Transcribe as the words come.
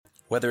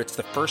Whether it's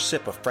the first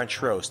sip of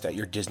French roast at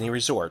your Disney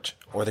resort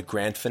or the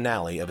grand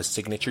finale of a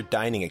signature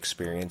dining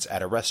experience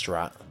at a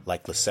restaurant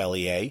like Le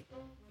Cellier,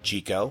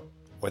 Chico,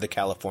 or the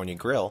California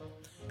Grill,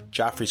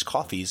 Joffrey's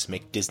coffees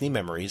make Disney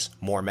memories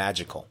more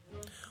magical.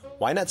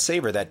 Why not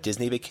savor that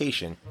Disney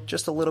vacation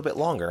just a little bit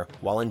longer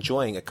while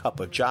enjoying a cup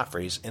of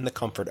Joffrey's in the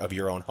comfort of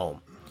your own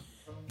home?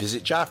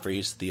 Visit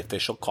Joffrey's, the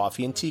official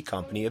coffee and tea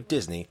company of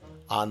Disney,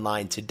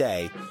 online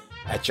today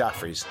at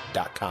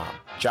joffreys.com.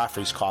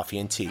 Joffrey's Coffee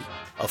and Tea,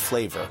 a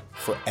flavor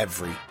for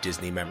every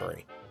Disney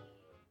memory.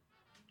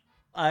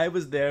 I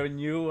was there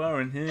and you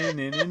weren't. And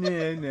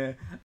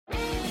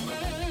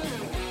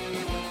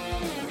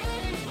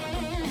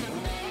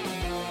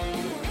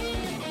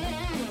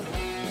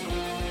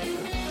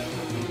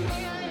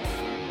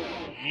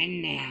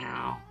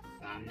now,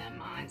 from the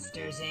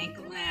Monsters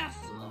Inc. laugh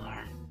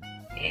floor,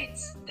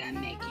 it's the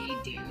Mickey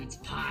Dudes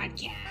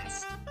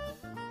Podcast.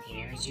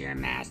 Here's your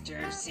master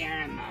of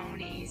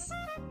ceremonies,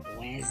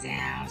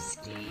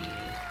 Wazowski.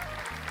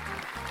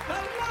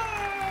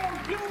 Hello,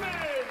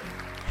 humans!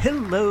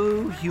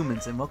 Hello,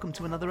 humans, and welcome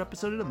to another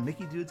episode of the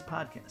Mickey Dudes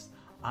Podcast.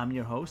 I'm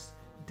your host,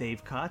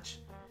 Dave Koch,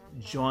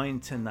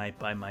 joined tonight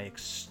by my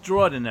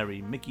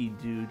extraordinary Mickey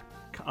Dude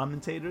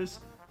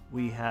commentators.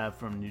 We have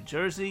from New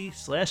Jersey /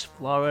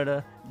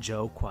 Florida,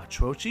 Joe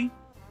Quattrochi.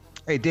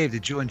 Hey, Dave,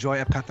 did you enjoy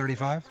EPCOT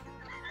 35?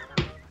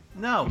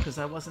 No, because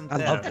I wasn't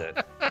there. I loved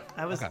it.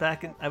 I was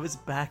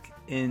back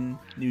in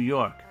New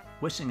York,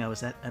 wishing I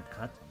was at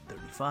EPCOT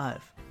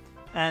 35.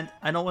 And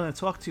I don't want to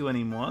talk to you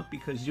anymore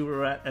because you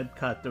were at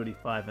EPCOT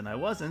 35 and I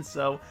wasn't.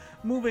 So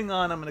moving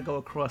on, I'm going to go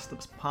across the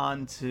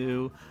pond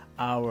to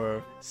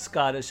our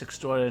Scottish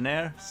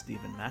extraordinaire,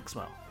 Stephen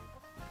Maxwell.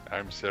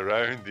 I'm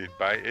surrounded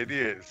by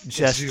idiots.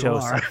 Just Yes,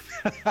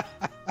 Joseph.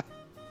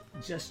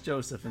 Just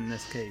Joseph in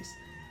this case.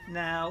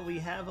 Now, we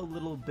have a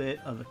little bit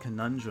of a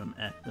conundrum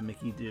at the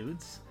Mickey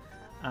Dudes.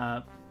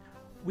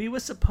 We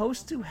were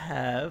supposed to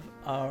have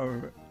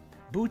our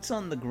boots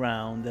on the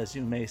ground, as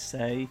you may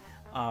say,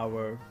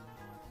 our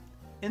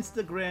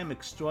Instagram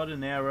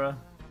extraordinaire,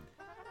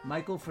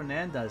 Michael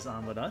Fernandez,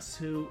 on with us,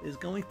 who is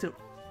going to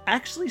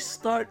actually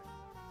start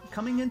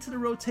coming into the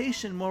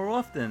rotation more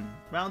often.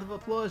 Round of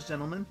applause,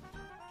 gentlemen.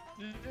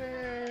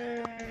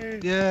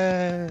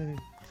 Yay!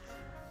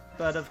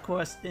 But of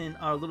course, in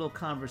our little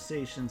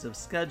conversations of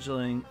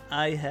scheduling,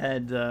 I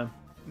had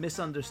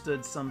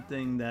misunderstood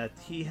something that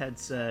he had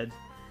said,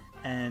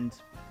 and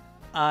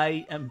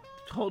I am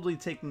totally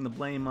taking the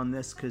blame on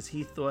this because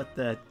he thought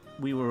that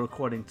we were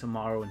recording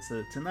tomorrow instead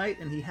of tonight,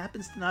 and he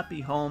happens to not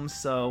be home,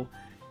 so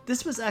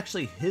this was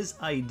actually his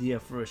idea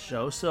for a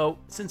show. So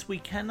since we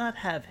cannot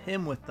have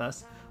him with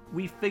us,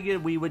 we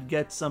figured we would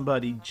get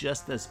somebody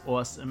just as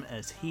awesome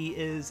as he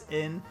is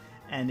in,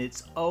 and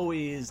it's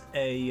always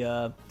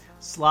a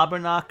slobber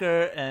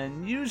knocker,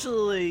 and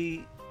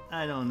usually,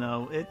 I don't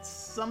know, it's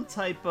some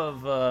type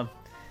of,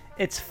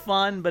 it's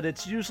fun, but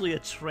it's usually a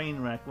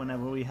train wreck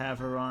whenever we have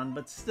her on,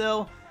 but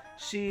still,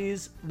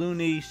 she's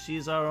loony,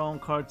 she's our own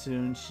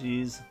cartoon,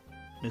 she's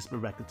Miss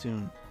Rebecca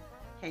Toon.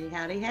 Hey,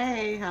 howdy,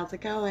 hey, how's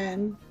it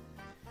going?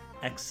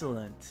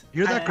 Excellent.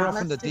 You're that girl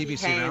from the honestly,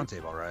 DVC hey.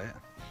 Roundtable, right?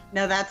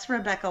 No, that's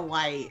Rebecca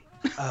White.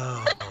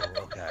 Oh,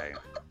 okay.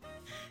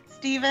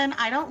 Steven,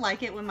 I don't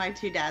like it when my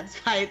two dads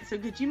fight, so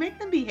could you make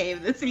them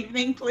behave this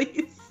evening,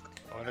 please?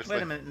 Honestly,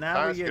 Wait a minute,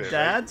 now we're your Taz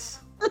dads?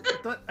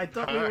 I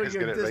thought we were Taz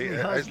your got it Disney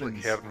right. It is like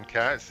husbands. herding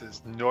cats.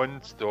 It's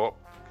non-stop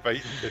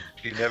fighting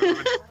between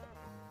everyone.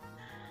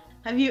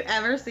 Have you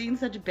ever seen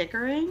such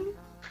bickering?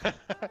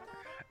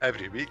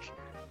 Every week.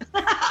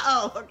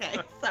 Oh, okay,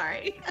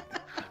 sorry.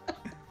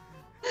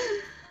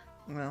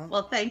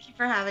 Well, Thank you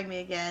for having me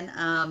again.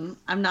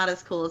 I'm not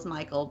as cool as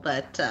Michael,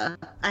 but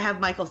I have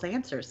Michael's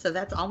answers, so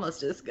that's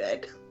almost as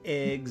good.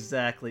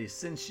 exactly.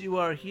 Since you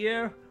are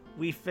here,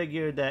 we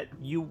figured that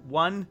you're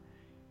going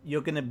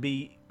to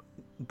be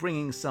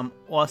bringing some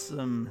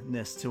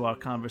awesomeness to our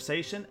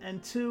conversation,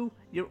 and two,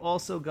 you're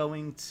also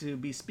going to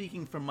be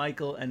speaking for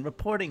Michael and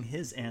reporting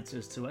his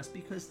answers to us,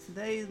 because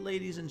today,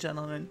 ladies and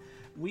gentlemen,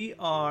 we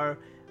are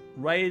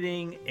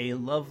writing a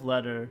love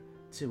letter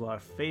to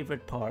our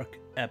favorite park,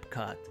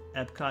 EPCOT.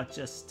 EPCOT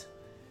just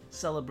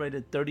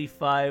celebrated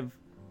 35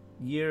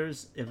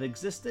 years of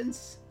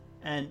existence,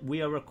 and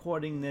we are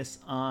recording this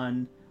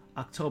on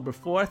October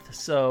 4th,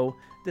 so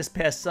this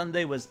past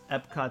Sunday was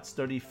EPCOT's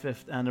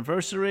 35th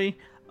anniversary.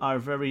 Our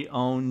very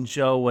own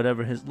Joe,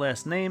 whatever his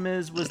last name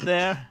is, was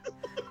there.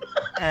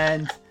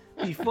 And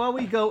before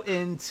we go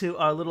into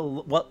our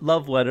little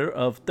love letter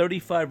of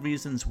 35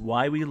 reasons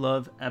why we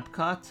love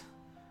EPCOT,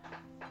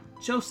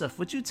 Joseph,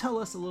 would you tell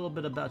us a little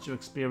bit about your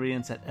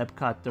experience at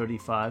EPCOT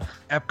 35?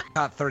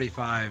 EPCOT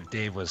 35,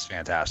 Dave, was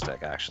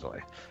fantastic, actually.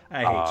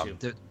 I hate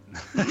you.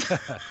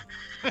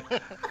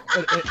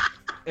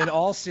 In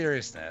all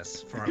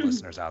seriousness, for our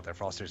listeners out there,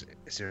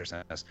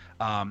 seriousness,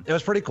 it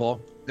was pretty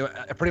cool.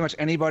 Pretty much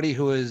anybody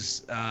who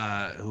has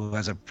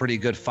a pretty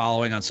good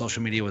following on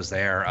social media was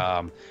there.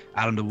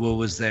 Adam DeWoo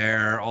was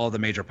there. All the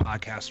major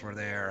podcasts were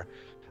there.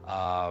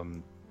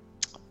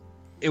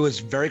 It was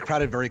very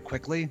crowded very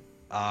quickly.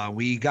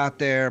 We got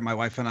there. My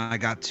wife and I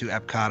got to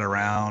Epcot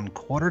around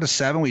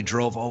 6:45. We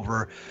drove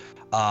over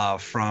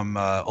from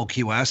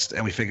Key West,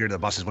 and we figured the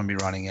buses wouldn't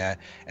be running yet.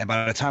 And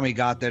by the time we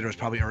got there was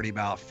probably already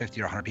about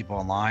 50 or 100 people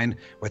in line.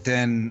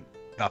 Within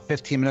about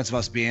 15 minutes of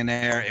us being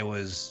there,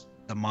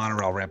 the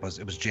monorail ramp was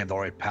jammed all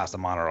the way past the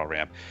monorail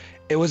ramp.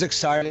 It was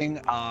exciting.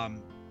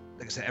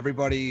 Like I said,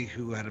 everybody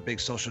who had a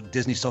big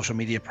Disney social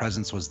media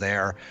presence was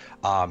there.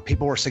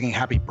 People were singing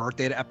happy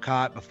birthday to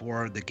Epcot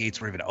before the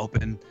gates were even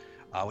open,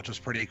 which was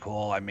pretty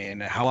cool. I mean,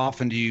 how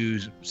often do you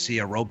see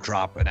a rope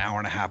drop an hour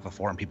and a half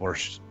before and people are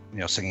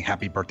singing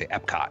happy birthday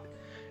Epcot?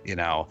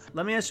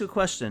 Let me ask you a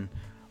question.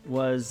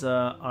 Was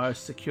our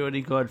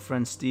security guard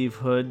friend Steve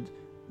Hood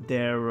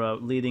there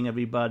leading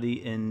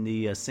everybody in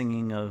the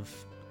singing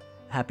of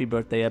happy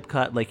birthday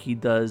Epcot like he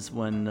does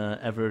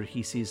whenever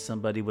he sees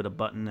somebody with a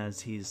button as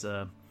he's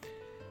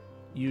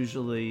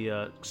usually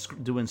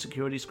doing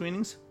security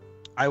screenings?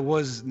 I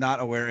was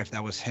not aware if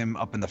that was him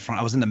up in the front.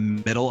 I was in the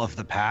middle of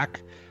the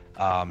pack,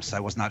 so I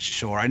was not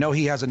sure. I know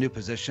he has a new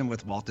position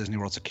with Walt Disney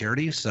World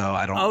Security, so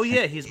I don't. Oh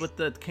yeah, he's with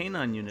the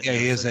K9 unit. Yeah,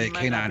 he is a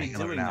K9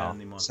 handler now.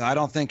 So I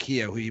don't think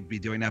he'd be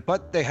doing that.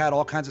 But they had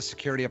all kinds of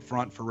security up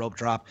front for rope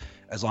drop,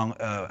 as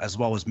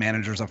well as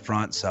managers up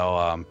front.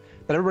 So,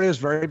 but everybody was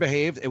very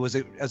behaved. It was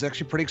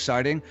actually pretty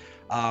exciting.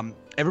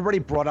 Everybody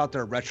brought out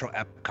their retro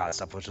Epcot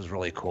stuff, which was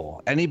really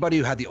cool. Anybody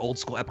who had the old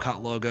school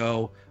Epcot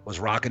logo was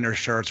rocking their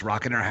shirts,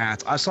 rocking their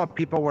hats. I saw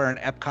people wearing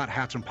Epcot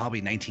hats from probably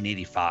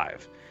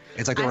 1985.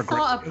 It's like I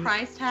saw a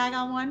price tag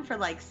on one for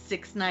like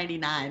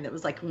 $6.99. That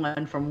was like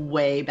one from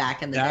way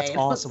back in the day. That's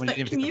awesome.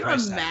 Like, can you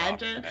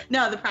imagine?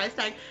 No, the price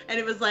tag, and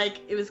it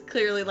was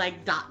clearly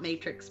like dot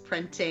matrix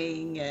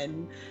printing,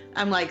 and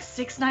I'm like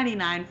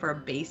 $6.99 for a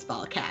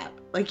baseball cap.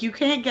 Like you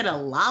can't get a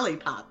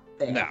lollipop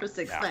there for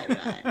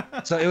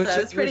 $6.99. So it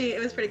was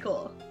pretty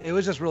cool. It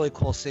was just really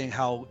cool seeing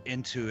how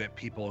into it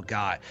people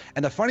got.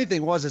 And the funny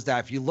thing is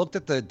that if you looked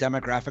at the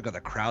demographic of the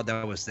crowd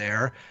that was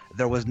there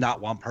was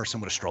not one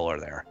person with a stroller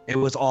there. It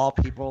was all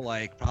people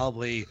like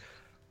probably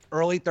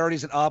early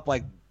 30s and up.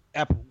 Like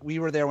we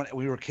were there when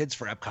we were kids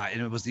for Epcot,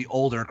 and it was the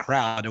older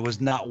crowd. There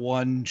was not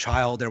one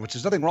child there, which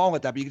is nothing wrong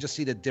with that, but you can just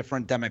see the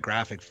different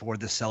demographic for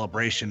this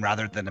celebration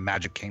rather than the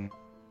Magic Kingdom.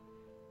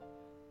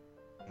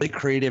 Really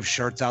creative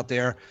shirts out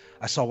there.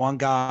 I saw one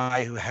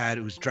guy who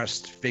was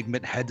dressed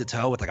Figment head to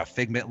toe with like a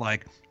Figment he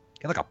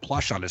had like a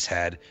plush on his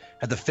head,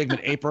 had the Figment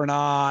apron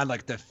on,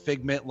 like the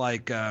Figment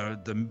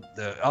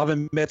the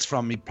oven mitts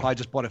from he probably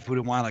just bought a Food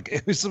and Wine. Like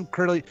it was some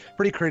pretty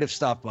creative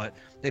stuff. But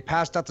they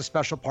passed out the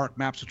special park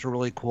maps, which were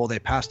really cool. They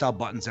passed out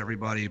buttons to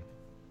everybody.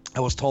 I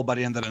was told by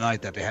the end of the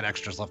night that they had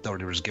extras left over.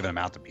 They were just giving them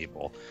out to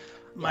people.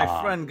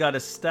 My friend got a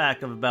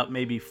stack of about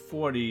maybe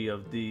 40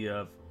 of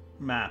the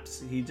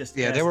maps. He just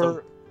they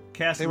were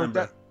cast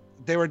member.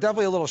 They were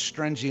definitely a little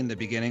stringy in the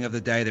beginning of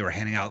the day. They were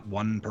handing out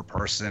one per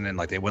person, and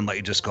like they wouldn't let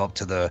you just go up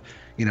to the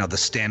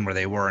stand where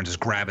they were and just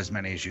grab as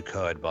many as you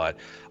could. But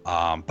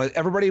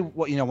everybody,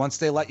 once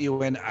they let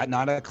you in at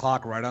 9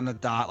 o'clock, right on the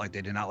dot, like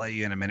they did not let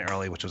you in a minute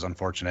early, which was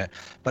unfortunate.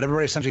 But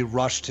everybody essentially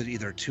rushed to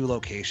either two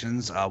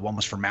locations. One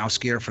was for Mouse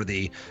Gear for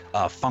the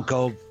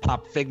Funko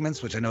Pop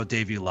Figments, which I know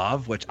Dave you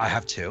love, which I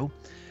have too.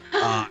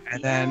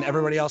 And then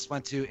everybody else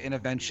went to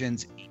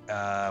Innoventions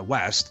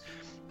West.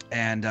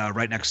 And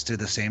right next to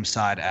the same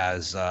side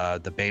as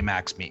the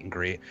Baymax meet and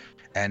greet.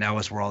 And that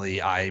was where all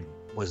the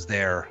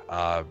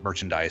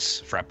merchandise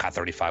for Epcot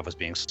 35 was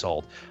being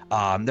sold.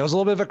 There was a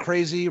little bit of a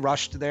crazy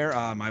rush there.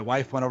 My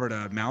wife went over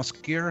to Mouse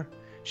Gear.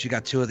 She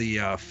got two of the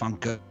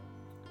Funko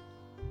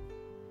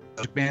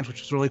bands,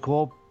 which was really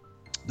cool.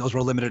 Those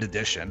were limited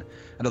edition.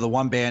 I know the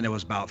one band, it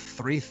was about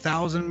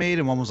 3,000 made,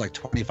 and one was like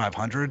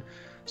 2,500.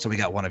 So we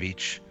got one of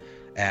each.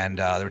 And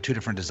there were two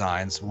different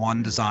designs.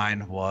 One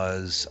design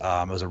was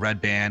it was a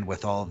red band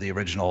with all of the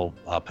original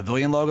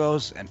pavilion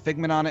logos and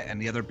Figment on it, and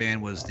the other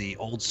band was the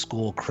old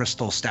school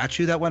crystal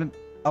statue that went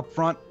up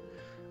front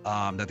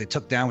that they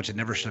took down, which it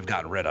never should have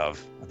gotten rid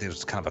of. I think it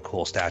was kind of a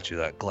cool statue,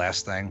 that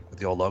glass thing with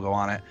the old logo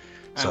on it.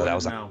 So that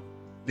was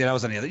that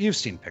was any other. You've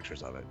seen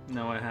pictures of it.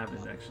 No, I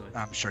haven't actually.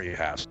 I'm sure you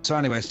have. So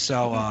anyway,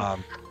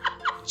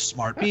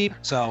 smart beep.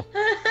 So.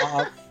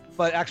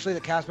 But actually, the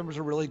cast members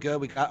were really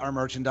good. We got our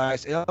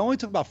merchandise. It only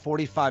took about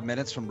 45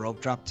 minutes from rope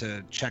drop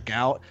to check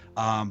out.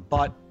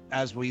 But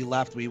as we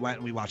left, we went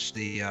and we watched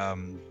the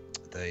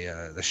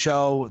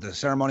show, the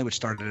ceremony, which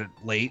started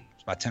late. It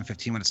was about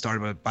 10:15 when it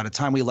started. But by the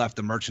time we left,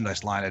 the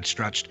merchandise line had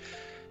stretched.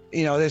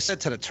 They said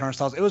to the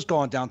turnstiles. It was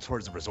going down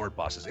towards the resort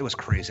buses. It was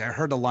crazy. I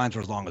heard the lines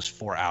were as long as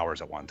 4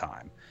 hours at one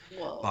time.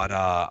 Whoa. But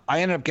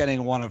I ended up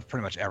getting one of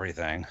pretty much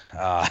everything.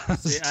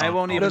 I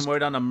won't even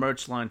wait on a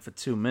merch line for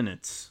 2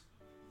 minutes.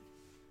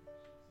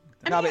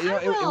 But it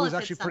was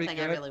actually pretty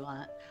good. I really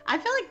want. I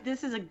feel like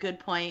this is a good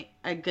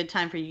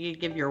time for you to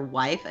give your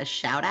wife a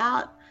shout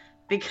out,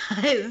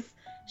 because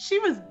she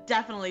was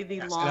definitely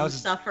the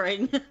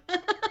long-suffering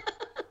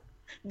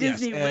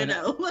Disney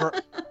widow.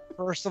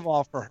 First of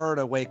all, for her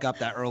to wake up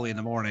that early in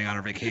the morning on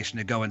her vacation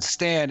to go and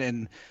stand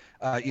in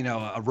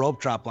a rope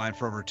drop line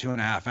for over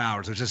 2.5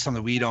 hours, which is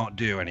something we don't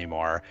do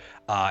anymore.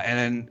 And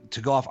then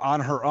to go off on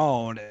her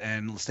own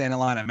and stand in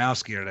line at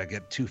Mouse Gear to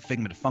get 2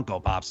 Figment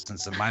Funko Pops and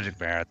some Magic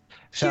Bands.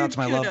 Shout out to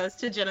my Kudos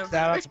to Jennifer.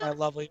 Shout out to my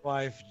lovely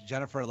wife,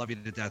 Jennifer. I love you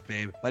to death,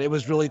 babe. But it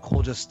was really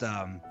cool just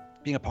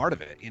being a part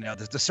of it.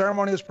 The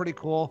ceremony was pretty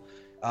cool.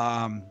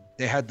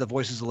 They had the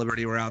Voices of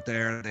Liberty were out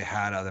there. They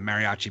had the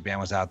mariachi band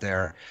was out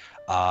there.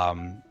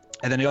 And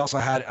then they also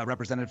had a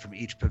representative from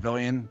each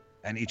pavilion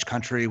and each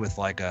country with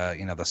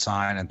the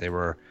sign, and they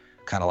were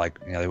kind of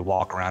they would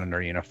walk around in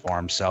their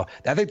uniform. So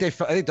I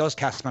think those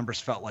cast members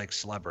felt like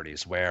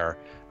celebrities, where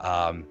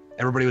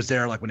everybody was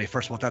there. Like when they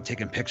first walked out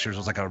taking pictures, it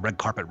was like a red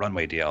carpet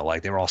runway deal.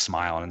 Like they were all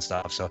smiling and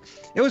stuff. So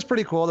it was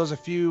pretty cool. There was a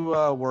few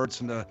words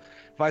from the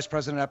vice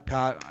president of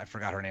EPCOT. I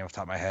forgot her name off the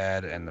top of my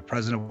head, and the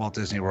president of Walt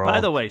Disney World.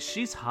 By the way,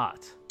 she's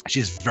hot.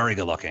 She's very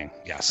good looking.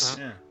 Yes.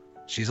 Yeah.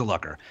 She's a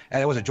looker.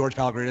 And it was George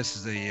Palagridis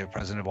is the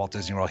president of Walt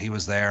Disney World. He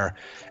was there.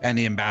 And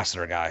the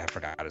ambassador guy, I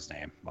forgot his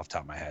name off the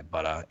top of my head.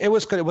 But it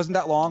was good. It wasn't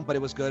that long, but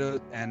it was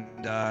good. And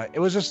it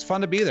was just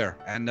fun to be there.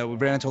 And we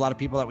ran into a lot of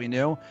people that we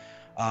knew.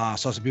 Saw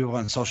some people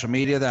on social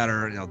media that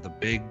are, the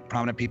big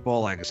prominent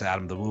people. Like I said,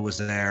 Adam DeWoo was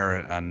there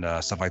and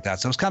stuff like that.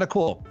 So it was kind of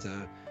cool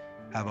to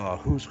have a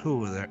who's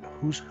who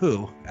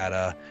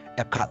at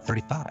EPCOT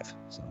 35.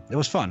 So it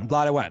was fun. I'm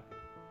glad I went.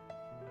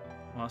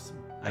 Awesome.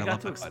 I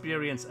got to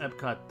experience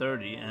EPCOT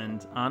 30,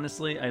 and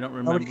honestly, I don't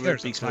remember Nobody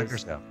cares. it It's 5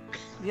 years because, ago.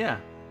 yeah,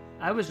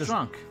 I was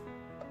drunk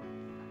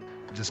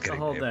Just the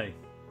kidding. whole Dave. day.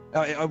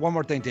 One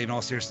more thing, Dave, in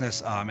all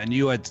seriousness, and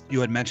you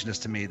had mentioned this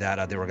to me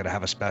that they were going to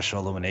have a special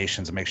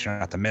illuminations and make sure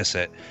not to miss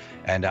it.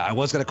 And I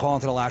was going to call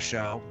into the last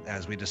show,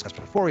 as we discussed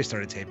before we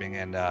started taping,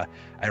 and I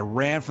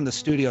ran from the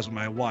studios with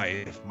my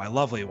wife, my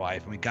lovely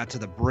wife, and we got to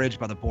the bridge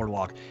by the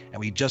boardwalk, and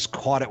we just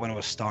caught it when it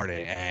was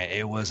starting, and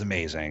it was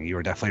amazing. You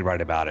were definitely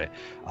right about it.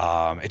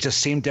 It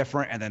just seemed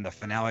different, and then the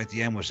finale at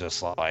the end was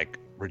just like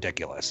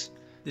ridiculous.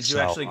 Did you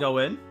actually go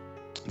in?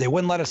 They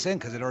wouldn't let us in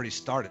because it already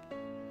started.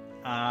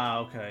 Ah,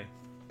 okay.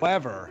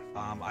 However,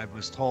 I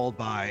was told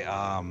by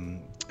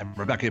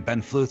Rebecca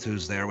Ben Fluth,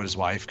 who's there with his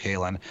wife,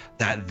 Kaylin,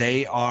 that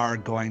they are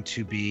going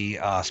to be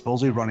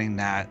supposedly running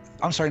that.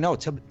 I'm sorry, no,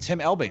 Tim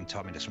Elbing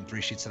told me this from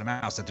 3 Sheets to the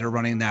Mouse, that they're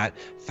running that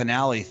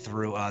finale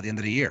through the end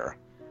of the year.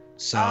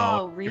 So,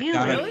 oh,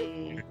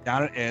 really?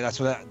 That's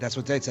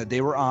what they said.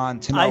 They were on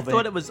Tim Elbing. I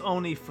thought it was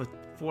only for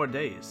 4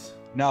 days.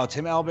 No,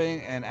 Tim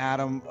Elbing and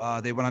Adam,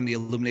 they went on the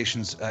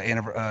Illuminations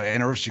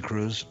anniversary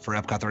cruise for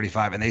EPCOT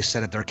 35, and they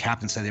said that their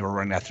captain said they were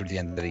running that through the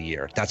end of the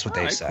year. That's what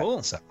they said.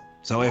 Cool.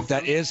 So if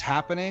that is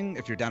happening,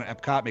 if you're down at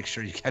EPCOT, make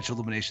sure you catch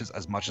Illuminations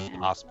as much as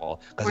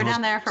possible. We're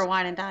down there for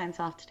wine and dine,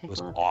 so I'll have to take a look.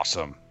 It was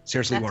awesome.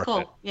 Seriously That's worth cool.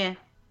 it. Yeah.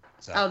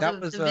 So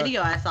the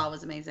video I saw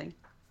was amazing.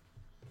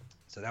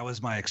 So that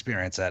was my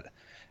experience at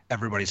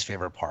everybody's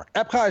favorite park.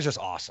 EPCOT is just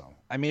awesome.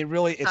 I mean,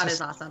 really, it's That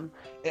is awesome.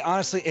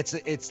 Honestly,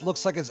 it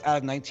looks like it's out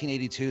of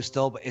 1982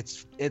 still, but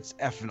it's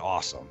effing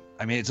awesome.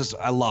 I mean,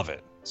 I love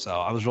it. So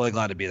I was really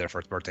glad to be there for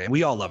its birthday, and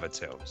we all love it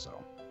too.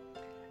 So,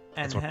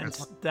 and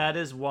hence that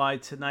is why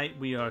tonight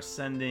we are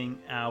sending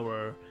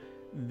our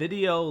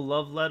video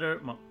love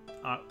letter,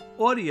 our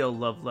audio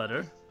love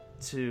letter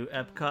to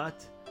EPCOT.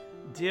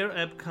 Dear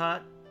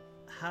EPCOT,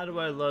 how do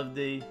I love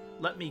thee?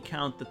 Let me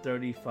count the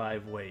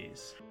 35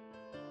 ways.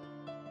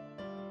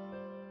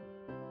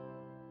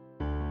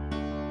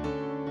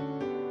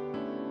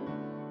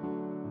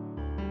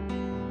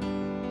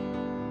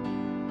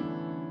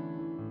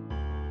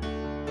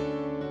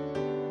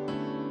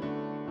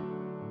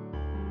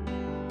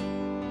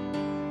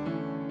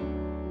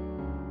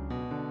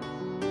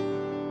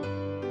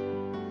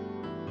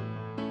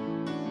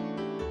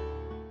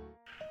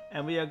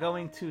 And we are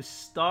going to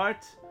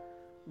start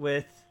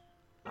with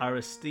our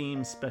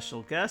esteemed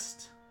special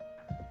guest,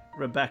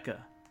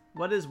 Rebecca.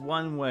 What is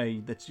one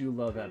way that you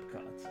love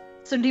EPCOT?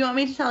 So do you want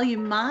me to tell you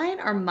mine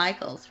or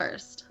Michael's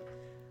first?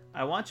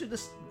 I want you to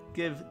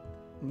give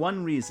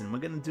one reason. We're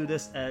going to do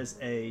this as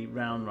a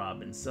round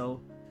robin.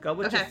 So go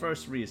with your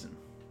first reason.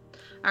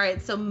 All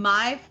right. So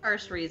my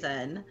first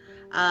reason,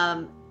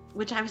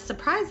 which I was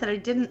surprised that I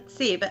didn't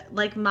see, but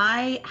like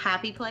my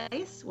happy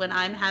place when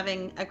I'm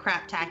having a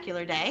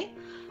craptacular day,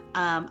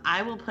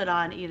 I will put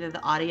on either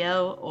the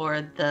audio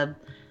or the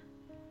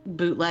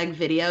bootleg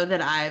video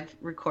that I've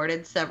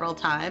recorded several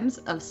times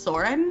of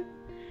Soarin',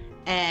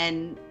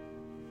 and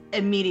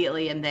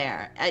immediately am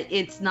there.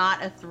 It's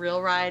not a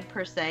thrill ride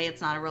per se.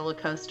 It's not a roller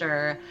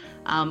coaster.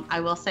 I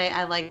will say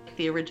I like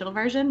the original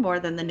version more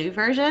than the new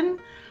version,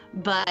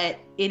 but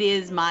it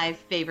is my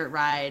favorite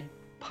ride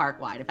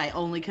park-wide. If I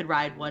only could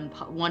ride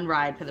one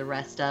ride for the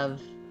rest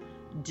of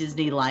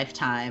Disney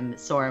lifetime,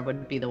 Soarin'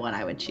 would be the one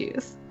I would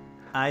choose.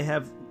 I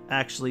have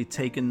actually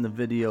taken the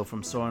video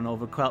from Soarin'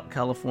 over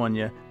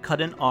California,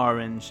 cut in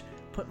orange,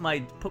 put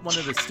one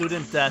of the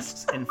student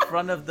desks in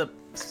front of the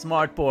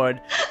smartboard,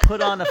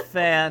 put on a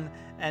fan,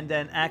 and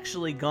then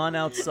actually gone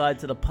outside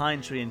to the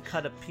pine tree and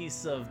cut a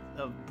piece of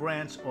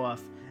branch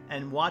off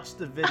and watched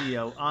the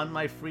video on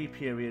my free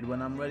period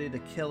when I'm ready to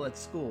kill at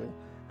school.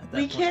 at that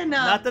We point. can,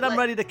 Not that I'm like-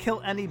 ready to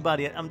kill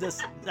anybody.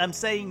 I'm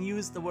saying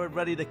use the word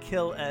ready to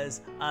kill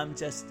as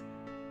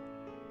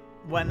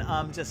when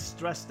I'm just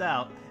stressed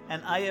out.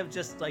 And I have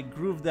just like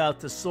grooved out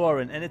to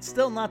Soren, and it's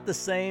still not the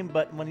same.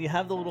 But when you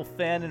have the little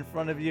fan in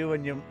front of you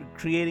and you're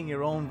creating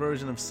your own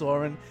version of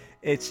Soren,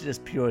 it's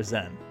just pure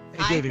zen.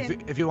 Hey, I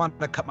Dave, if you want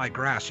to cut my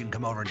grass, you can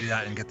come over and do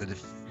that and get the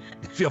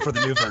feel for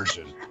the new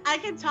version. I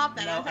can top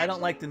that. No, I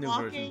don't like the new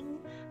version.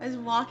 I was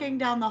walking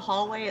down the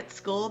hallway at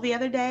school the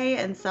other day,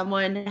 and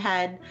someone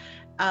had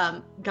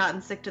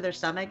gotten sick to their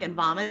stomach and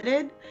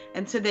vomited,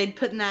 and so they'd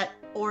put in that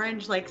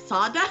orange like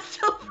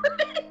sawdust over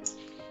it.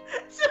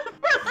 So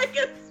for like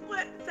a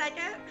split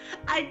second,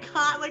 I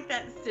caught like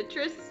that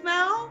citrus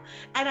smell,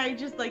 and I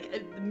just like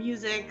the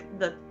music,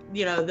 the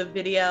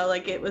video,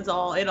 like it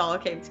all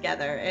came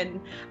together. And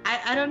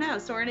I don't know,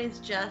 Soren is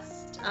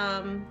just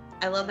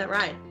I love that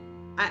ride.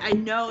 I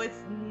know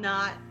it's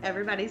not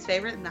everybody's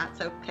favorite, and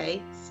that's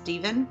okay,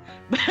 Steven,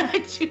 but I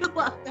do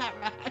love that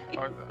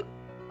ride.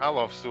 I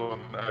love Soren,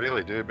 I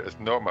really do, but it's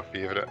not my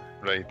favourite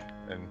ride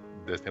in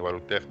Disney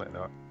World, definitely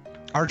not.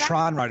 Our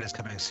Tron ride is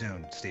coming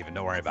soon, Steven.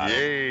 Don't worry about it.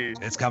 Yay!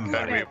 It's coming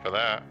Can't back. wait for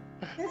that.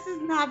 This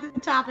is not the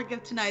topic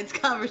of tonight's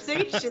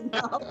conversation,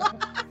 though.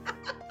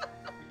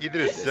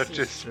 Either it's This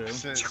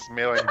citrus is true.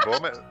 smelling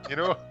vomit, you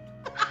know?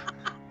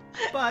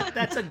 But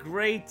that's a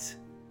great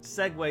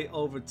segue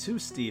over to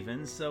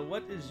Steven. So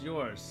what is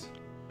yours?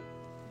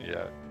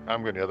 Yeah,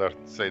 I'm going the other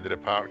side of the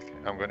park.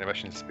 I'm going to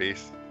Mission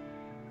Space.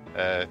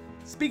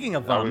 Speaking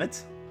of I would-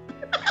 vomit,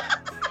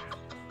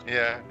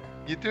 Yeah,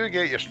 you do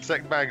get your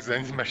sick bags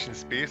in Mission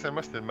Space, I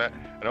must admit.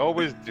 And I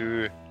always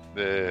do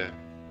the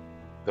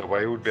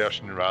wild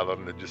version rather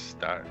than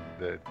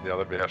the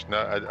other version.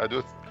 I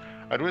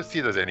don't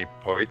see there's any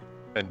point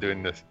in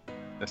doing the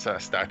sort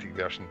of static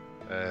version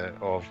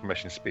of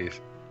Mission Space.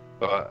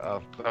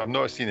 But I've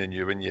not seen a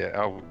new one yet.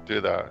 I'll do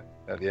that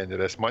at the end of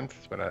this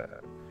month when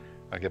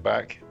I get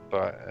back.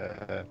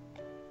 But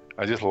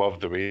I just love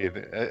the way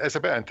it's a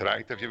bit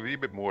interactive. You have a wee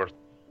bit more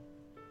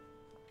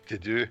to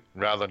do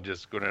rather than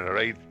just going on a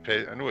ride.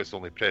 I know it's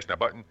only pressing a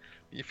button,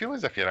 but you feel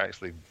as if you're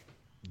actually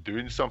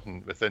doing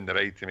something within the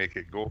ride to make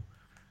it go.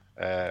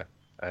 And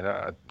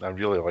I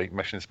really like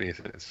Mission Space.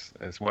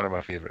 It's one of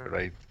my favourite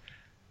rides.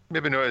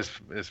 Maybe not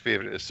as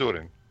favourite as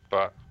Soaring,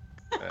 but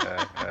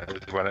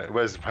it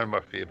was one of my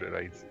favourite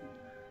rides.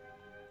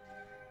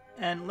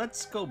 and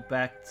let's go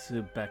back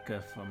to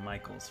Becca for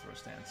Michael's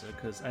first answer,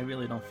 because I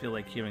really don't feel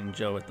like hearing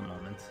Joe at the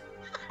moment.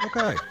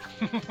 Okay.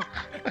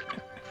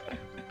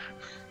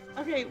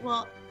 Okay,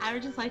 well, I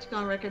would just like to go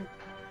on record.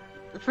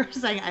 The first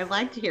thing I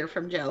like to hear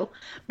from Joe,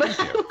 but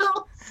I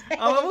will say,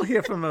 Oh, we'll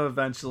hear from him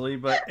eventually,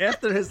 but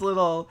after his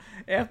little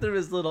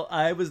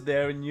I was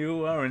there and you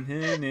weren't,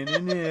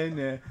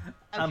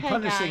 I'm Okay,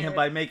 punishing him guys.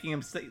 by making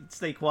him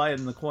stay quiet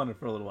in the corner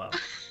for a little while.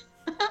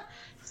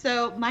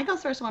 So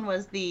Michael's first one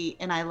was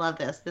and I love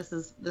this. This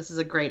is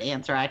a great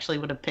answer. I actually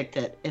would have picked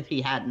it if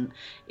he hadn't.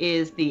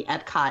 Is the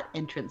Epcot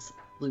entrance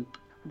loop,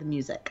 the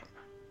music.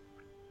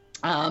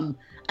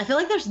 I feel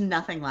like there's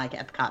nothing like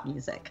Epcot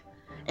music.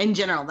 In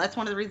general, that's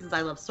one of the reasons I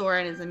love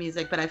Soarin' is the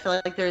music, but I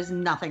feel like there is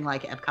nothing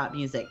like Epcot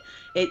music.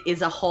 It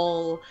is a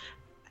whole.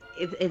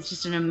 It's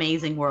just an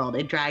amazing world.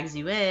 It drags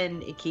you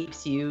in. It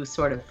keeps you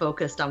sort of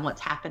focused on what's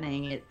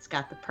happening. It's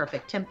got the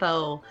perfect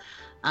tempo.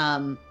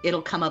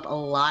 It'll come up a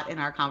lot in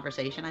our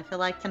conversation, I feel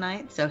like,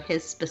 tonight. So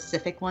his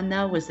specific one,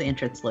 though, was the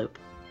entrance loop.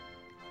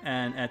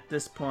 And at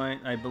this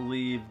point, I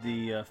believe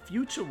the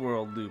Future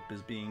World loop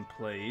is being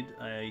played.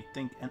 I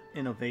think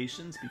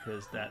Innovations,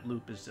 because that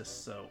loop is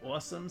just so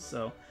awesome.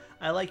 So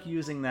I like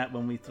using that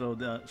when we throw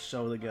the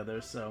show together.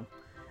 So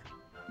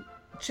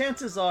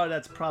chances are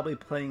that's probably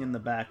playing in the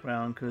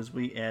background because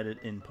we added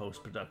in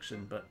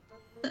post-production. But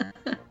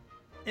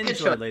enjoy,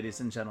 Sure. ladies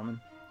and gentlemen.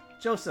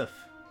 Joseph,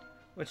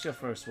 what's your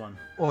first one?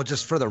 Well,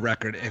 just for the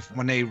record,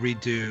 when they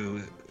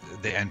redo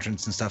the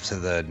entrance and stuff to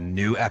the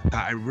new Epcot,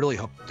 I really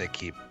hope they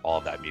keep all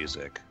of that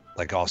music.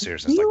 Like, all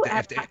seriousness, You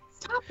like Epcot,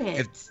 stop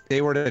it. if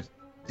they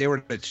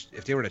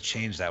were to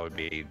change, that would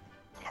be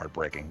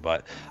heartbreaking.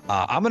 But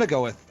I'm gonna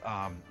go with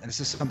and this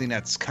is something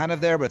that's kind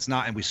of there, but it's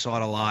not, and we saw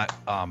it a lot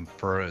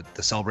for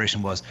the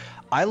celebration. Was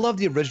I love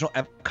the original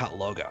Epcot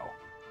logo.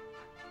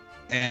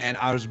 And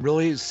I was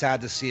really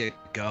sad to see it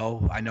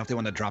go. I know if they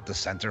want to drop the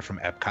center from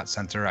Epcot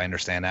Center, I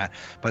understand that.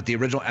 But the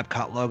original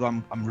Epcot logo,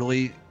 I'm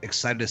really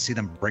excited to see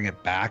them bring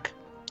it back,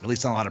 at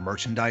least on a lot of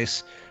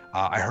merchandise.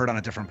 I heard on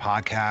a different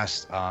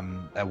podcast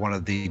at one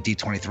of the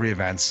D23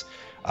 events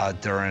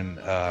during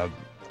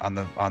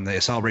on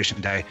the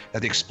celebration day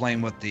that they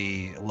explained what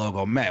the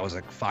logo meant. It was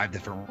like 5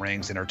 different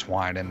rings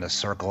intertwined, and the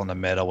circle in the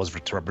middle was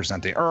to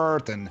represent the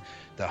Earth and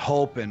the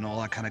hope and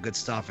all that kind of good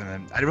stuff.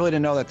 And I really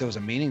didn't know that there was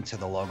a meaning to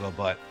the logo,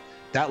 but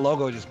that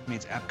logo just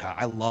means Epcot.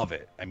 I love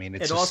it. I mean,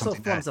 it's It just also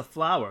something forms a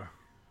flower.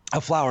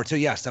 a flower too.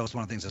 Yes, that was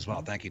one of the things as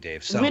well. Thank you,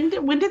 Dave. So, When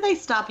did they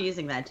stop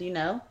using that? Do you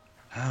know?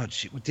 oh,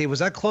 gee, Dave, was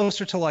that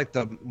closer to like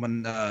the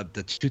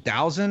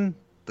 2000,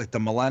 like the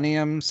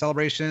Millennium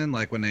celebration,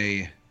 like when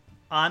they?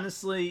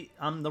 Honestly,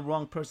 I'm the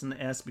wrong person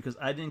to ask because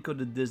I didn't go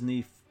to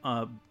Disney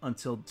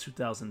until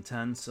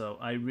 2010, so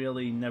I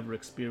really never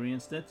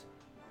experienced it.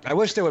 I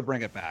wish they would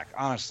bring it back,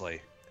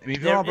 honestly. I mean,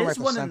 if you There want to bring is back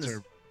the one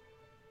censor...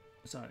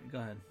 Sorry, go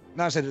ahead.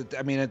 No, I said,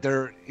 I mean,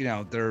 there's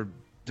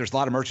a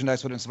lot of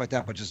merchandise with it and stuff like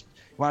that, but just,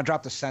 you want to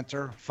drop the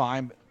center,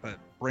 fine, but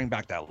bring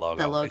back that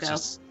logo. The logo.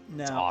 It's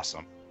Now,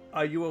 awesome.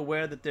 Are you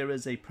aware that there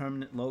is a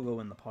permanent logo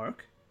in the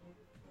park?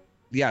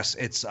 Yes,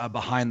 it's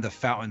behind the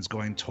fountains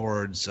going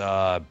towards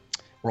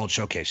World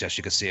Showcase. Yes,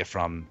 you can see it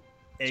from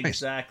space.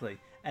 Exactly.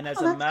 And as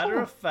a that's matter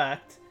cool. of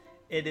fact,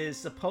 it is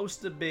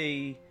supposed to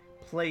be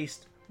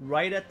placed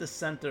right at the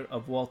center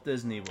of Walt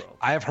Disney World.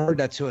 I have heard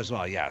that too as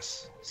well.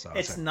 Yes. So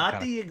It's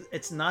not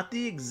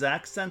the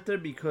exact center,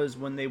 because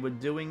when they were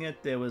doing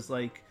it, there was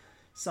like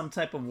some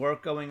type of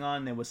work going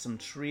on. There was some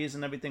trees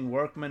and everything.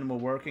 Workmen were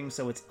working,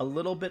 so it's a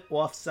little bit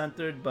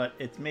off-centered, but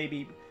it's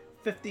maybe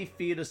 50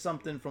 feet or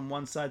something from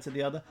one side to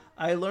the other.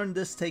 I learned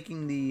this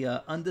taking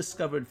the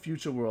Undiscovered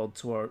Future World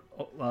tour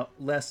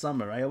last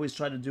summer. I always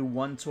try to do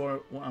one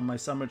tour on my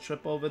summer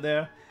trip over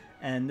there,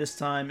 and this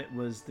time it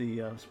was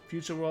the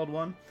Future World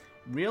one.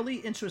 Really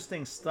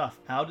interesting stuff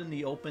out in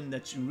the open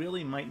that you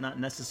really might not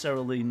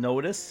necessarily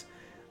notice.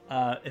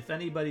 If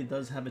anybody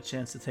does have a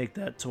chance to take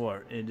that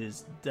tour, it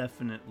is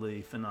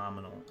definitely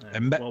phenomenal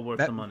and well worth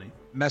the money.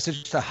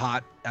 Message to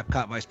Hot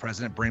EPCOT Vice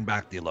President: bring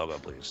back the logo,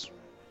 please.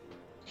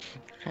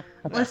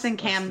 Listen,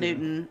 Cam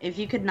Newton, if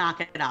you could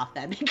knock it off,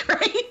 that'd be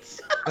great.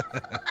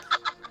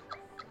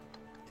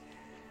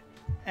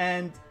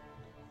 And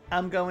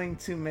I'm going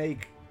to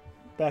make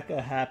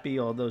Becca happy,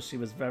 although she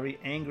was very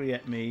angry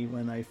at me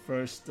when I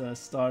first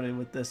started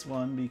with this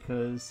one,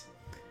 because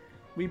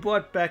we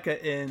brought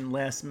Becca in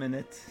last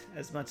minute.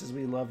 As much as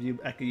we love you,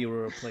 Becca, you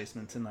were a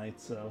replacement tonight,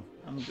 so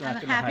I'm not going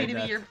to hide happy to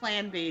that. be your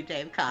plan B,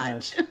 Dave Koch.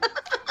 Yes.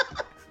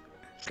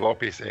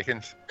 Sloppy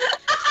seconds.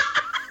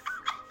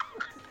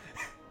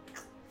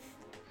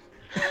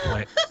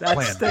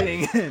 That's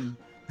staying in.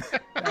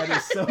 That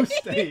is so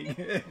staying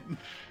in.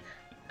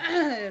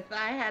 If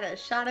I had a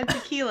shot of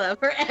tequila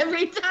for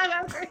every time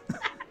I heard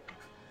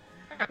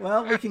that.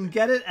 Well, we can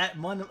get it at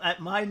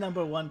my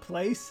number one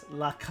place,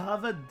 La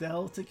Cava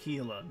del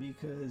Tequila,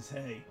 because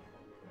hey,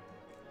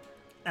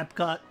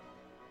 Epcot,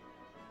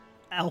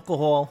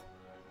 alcohol,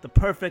 the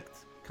perfect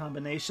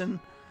combination,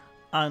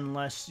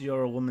 unless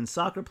you're a women's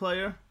soccer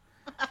player.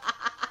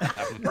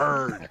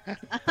 Bird.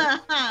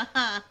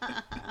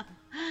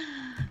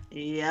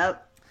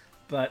 Yep.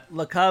 But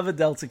La Cava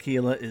del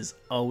Tequila is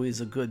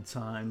always a good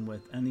time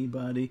with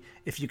anybody.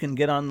 If you can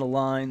get on the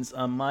lines,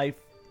 I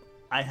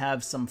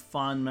have some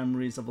fond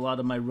memories of a lot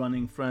of my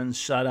running friends.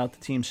 Shout out to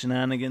Team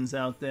Shenanigans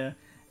out there.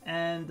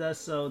 And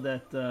so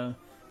that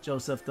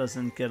Joseph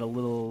doesn't get a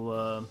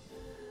little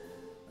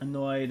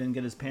annoyed and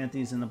get his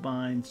panties in a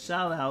bind,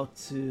 shout out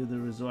to the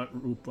Resort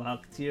Route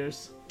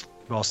Volunteers.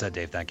 Well said,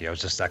 Dave. Thank you. I was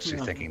just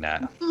actually thinking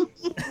that.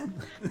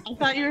 I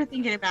thought you were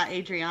thinking about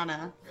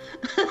Adriana.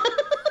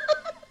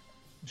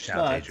 Shout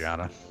out to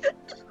Adriana.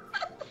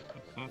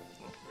 We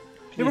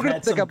People are going to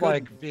had think some I'm good-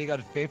 like being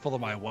unfaithful to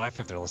my wife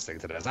if they're listening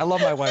to this. I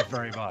love my wife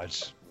very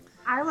much.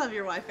 I love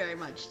your wife very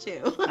much,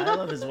 too. I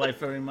love his wife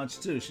very much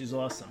too. She's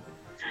awesome.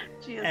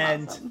 She is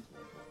And awesome.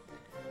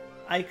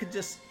 I could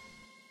just...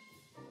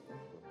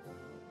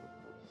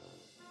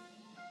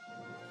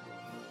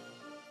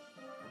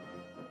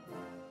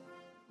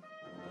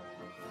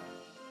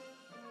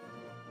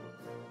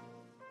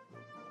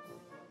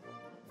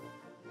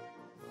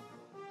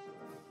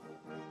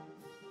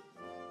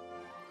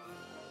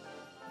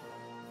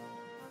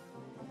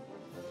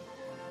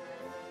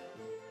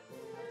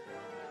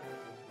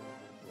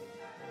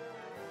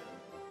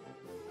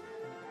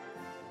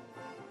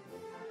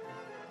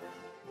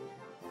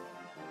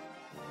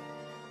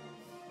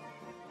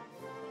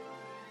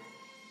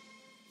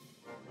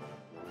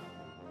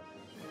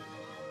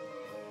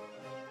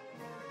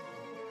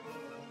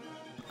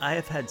 I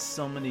have had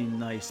so many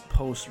nice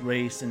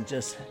post-race and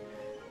just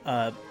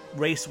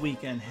race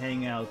weekend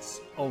hangouts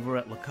over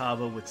at La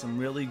Cava with some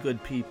really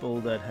good people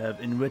that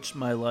have enriched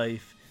my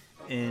life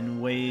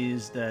in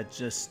ways that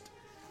just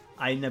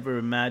I never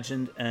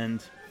imagined.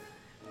 And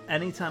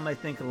anytime I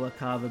think of La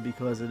Cava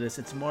because of this,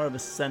 it's more of a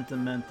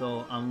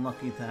sentimental, I'm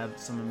lucky to have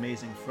some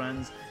amazing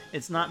friends.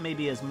 It's not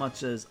maybe as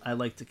much as I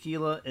like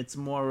tequila, it's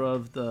more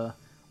of the...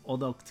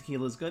 Although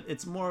tequila is good,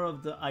 it's more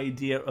of the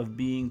idea of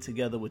being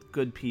together with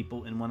good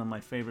people in one of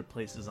my favorite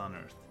places on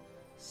earth.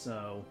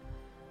 So,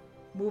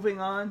 moving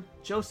on.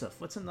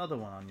 Joseph, what's another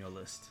one on your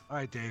list? All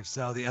right, Dave.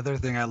 So the other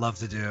thing I love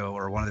to do,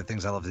 or one of the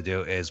things I love to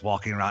do, is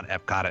walking around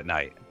Epcot at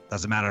night.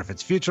 Doesn't matter if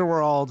it's Future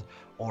World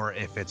or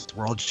if it's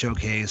World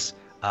Showcase.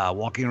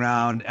 Walking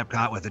around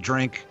Epcot with a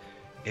drink,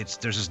 there's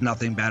just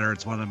nothing better.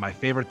 It's one of my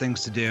favorite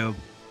things to do.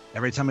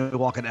 Every time we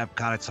walk in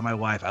Epcot, I tell my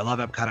wife, I love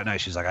Epcot at night.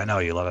 She's like, I know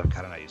you love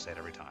Epcot at night. You say it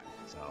every time.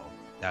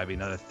 That would be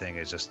another thing,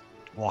 is just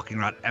walking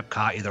around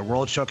Epcot, either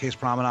World Showcase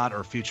Promenade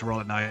or Future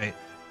World at night.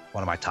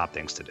 One of my top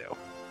things to do.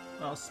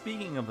 Well,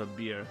 speaking of a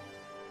beer,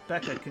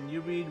 Becca, can you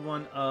read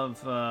one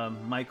of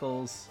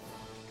Michael's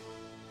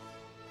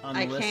on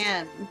the list? I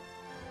can.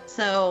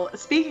 So,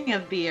 speaking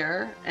of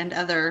beer and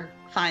other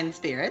fine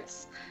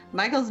spirits,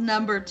 Michael's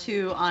number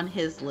 2 on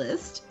his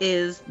list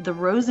is the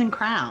Rose and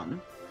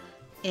Crown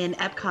in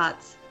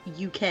Epcot's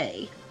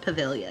UK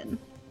pavilion.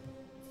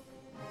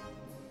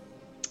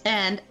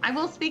 And I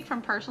will speak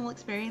from personal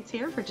experience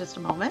here for just a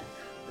moment,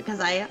 because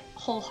I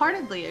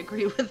wholeheartedly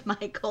agree with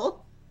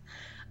Michael.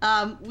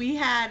 We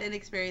had an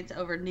experience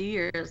over New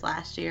Year's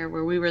last year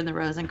where we were in the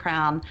Rose and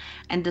Crown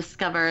and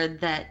discovered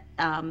that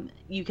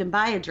you can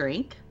buy a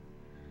drink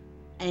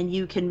and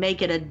you can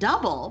make it a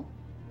double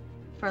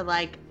for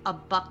like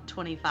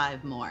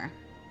 $1.25 more.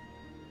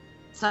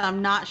 So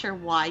I'm not sure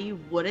why you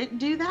wouldn't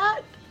do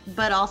that,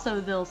 but also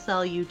they'll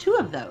sell you 2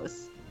 of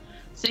those,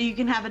 so you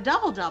can have a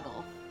double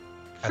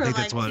for like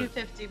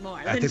 $2.50 more.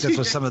 I think that's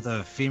what some of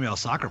the female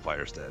soccer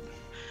players did.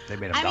 They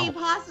made them double. I mean,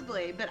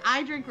 possibly, but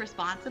I drink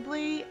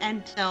responsibly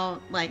and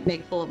don't like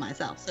make a fool of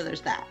myself. So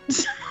there's that.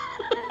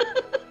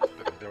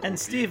 And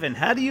Steven,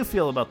 how do you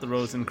feel about the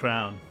Rose and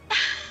Crown?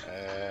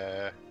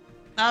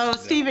 Oh,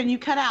 Steven, you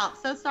cut out.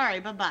 So sorry.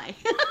 Bye-bye.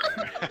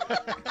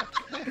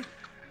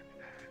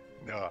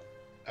 No.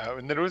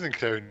 The Rose and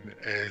Crown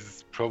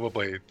is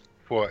probably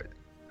what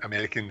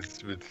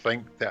Americans would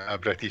think that a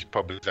British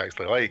pub is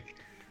actually like.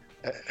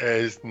 It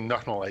is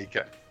nothing like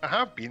it. I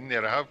have been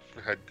there. I have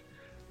had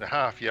the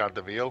half yard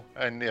of ale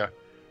in there,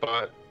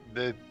 but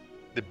the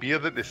beer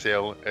that they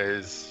sell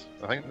is,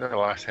 I think the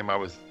last time I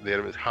was there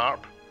it was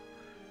Harp,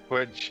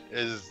 which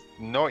is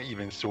not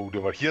even sold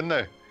over here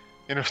now.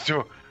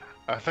 So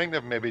I think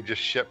they've maybe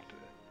just shipped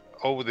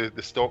all the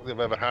stock they've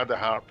ever had at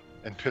Harp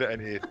and put it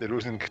into the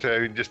Rose and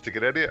Crown just to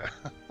get rid of it.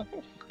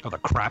 Oh, the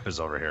crap is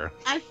over here.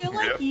 I feel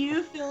like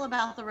you feel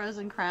about the Rose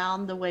and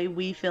Crown the way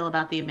we feel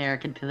about the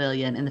American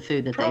Pavilion and the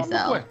food that they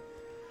sell.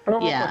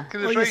 Probably. Yeah.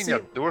 Because it's right on your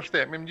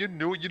doorstep. I mean, you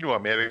know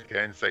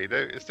America inside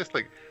out. It's just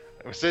like,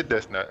 I said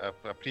this in a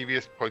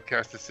previous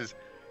podcast. It says,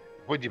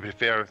 what do you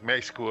prefer,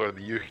 Mexico or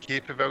the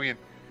UK Pavilion?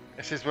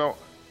 It says, well,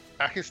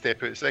 I can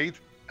step outside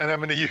and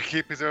I'm in the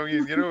UK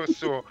Pavilion,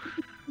 so...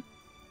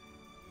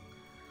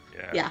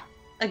 Yeah,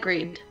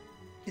 agreed.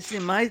 You see,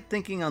 my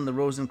thinking on the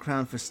Rose and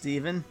Crown for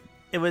Steven,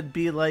 it would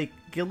be like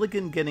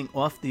Gilligan getting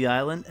off the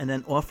island and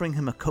then offering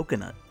him a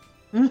coconut.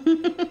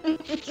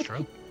 It's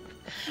true.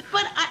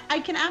 But I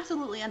can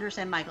absolutely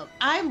understand Michael.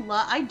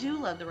 I do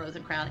love the Rose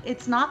and Crown.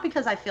 It's not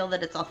because I feel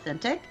that it's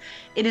authentic.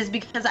 It is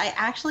because I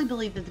actually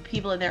believe that the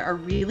people in there are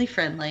really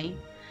friendly.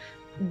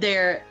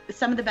 They're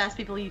some of the best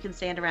people you can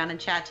stand around and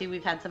chat to.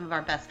 We've had some of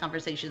our best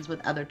conversations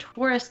with other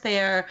tourists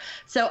there.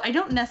 So I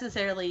don't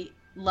necessarily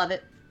love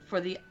it for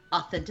the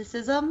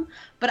authenticism,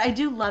 but I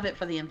do love it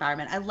for the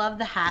environment. I love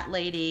the hat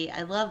lady.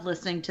 I love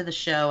listening to the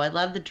show. I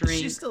love the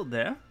drink. She's still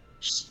there?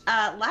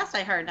 Last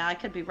I heard, now I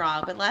could be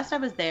wrong, but last I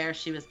was there,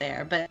 she was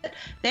there. But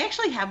they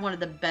actually have one of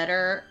the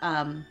better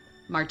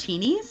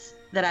martinis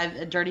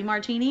dirty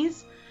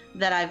martinis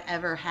that I've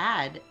ever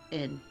had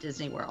in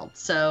Disney World.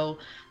 So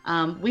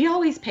we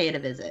always pay it a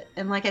visit.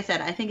 And like I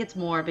said, I think it's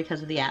more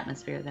because of the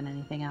atmosphere than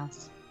anything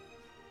else.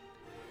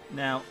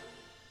 Now,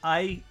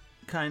 I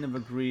kind of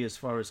agree as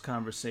far as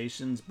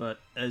conversations, but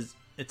as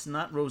it's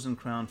not Rose and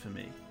Crown for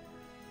me.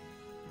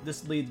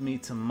 This leads me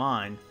to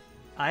mine.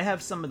 I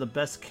have some of the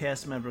best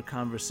cast member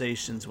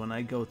conversations when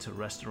I go to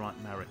Restaurant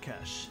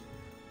Marrakesh.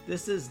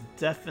 This is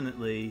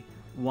definitely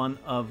one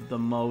of the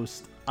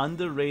most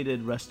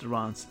underrated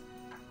restaurants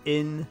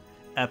in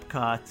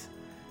Epcot.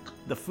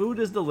 The food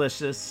is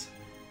delicious.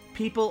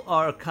 People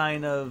are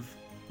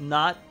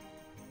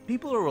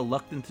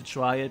reluctant to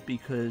try it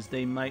because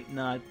they might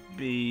not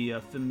be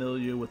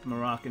familiar with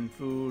Moroccan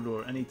food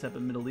or any type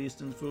of Middle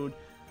Eastern food.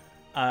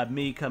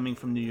 Me coming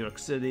from New York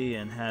City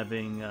and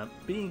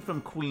being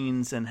from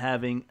Queens and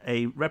having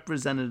a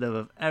representative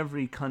of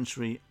every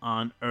country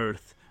on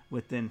earth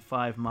within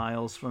 5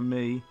 miles from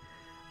me,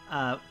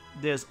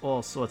 there's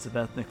all sorts of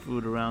ethnic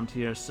food around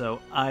here.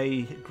 So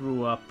I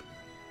grew up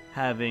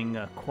having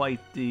quite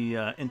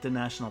the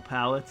international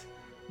palate.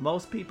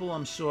 Most people,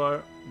 I'm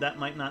sure, that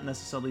might not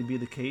necessarily be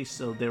the case,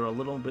 so they're a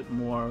little bit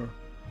more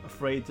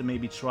afraid to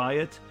maybe try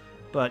it.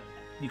 But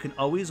you can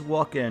always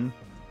walk in.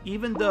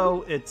 Even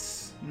though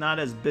it's not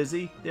as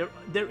busy,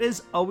 there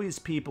is always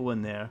people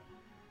in there.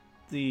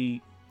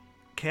 The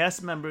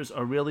cast members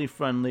are really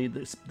friendly.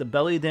 The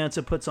belly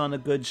dancer puts on a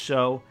good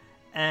show,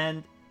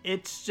 and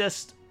it's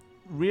just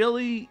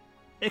really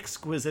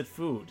exquisite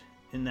food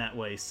in that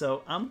way.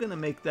 So I'm going to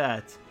make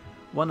that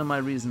one of my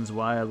reasons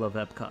why I love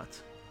Epcot.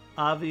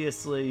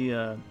 Obviously,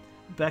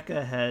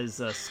 Becca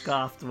has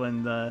scoffed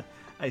when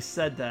I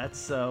said that.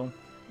 So,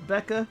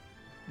 Becca,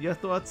 your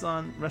thoughts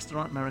on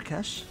Restaurant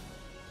Marrakesh?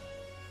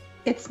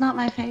 It's not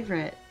my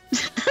favorite.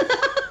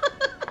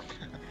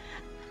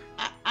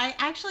 I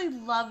actually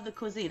love the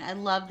cuisine. I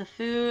love the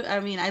food. I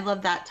mean, I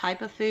love that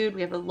type of food. We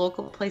have a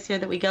local place here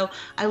that we go.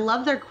 I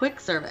love their quick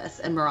service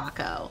in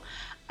Morocco.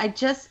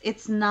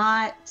 It's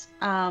not,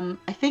 I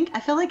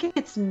feel like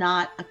it's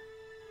not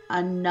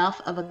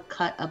enough of a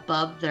cut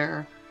above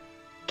their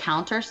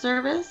counter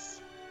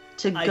service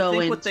to go into. I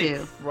think what they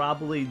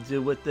probably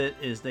do with it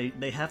is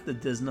they have to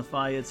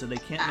Disneyfy it, so they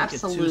can't make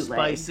it too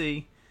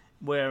spicy.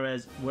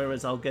 whereas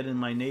I'll get in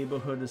my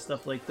neighborhood and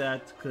stuff like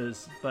that.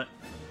 But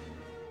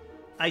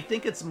I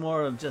think it's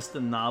more of just a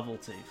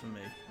novelty for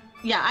me.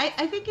 Yeah,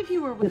 I think if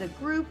you were with a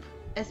group,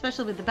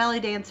 especially with the belly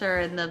dancer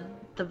and the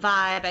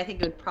vibe, I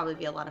think it would probably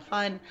be a lot of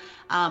fun.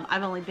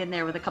 I've only been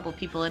there with a couple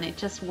people, and it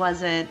just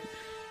wasn't.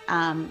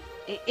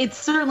 It's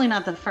certainly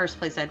not the first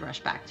place I'd rush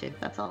back to.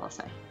 That's all I'll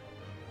say.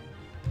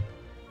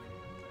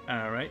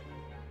 All right,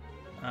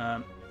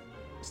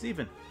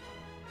 Steven,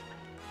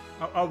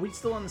 are we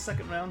still on the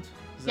second round?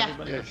 Is Yeah.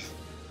 everybody Yes.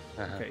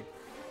 okay?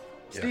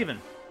 Yeah.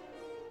 Steven.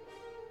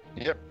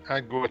 Yep,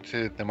 I go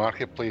to the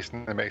marketplace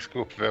in the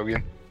Mexico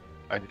Pavilion.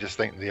 I just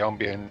think the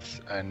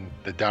ambience and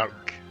the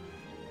dark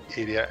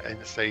area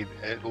inside,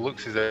 it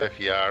looks as if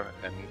you are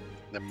in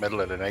the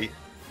middle of the night,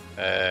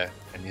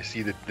 and you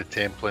see the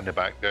temple in the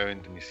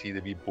background, and you see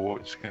the wee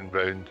boats going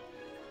round,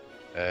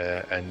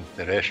 and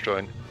the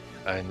restaurant,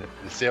 and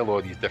they sell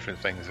all these different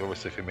things,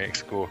 obviously from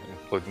Mexico,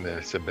 including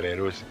the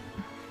sombreros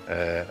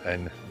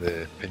and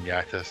the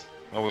piñatas.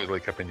 I always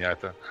like a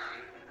piñata.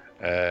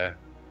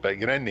 But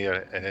you're in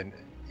there, and then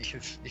you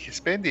can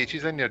spend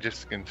ages in there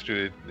just going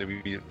through the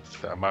wee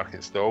sort of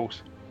market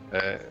stalls,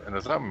 and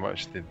there's not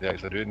much to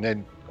actually do. And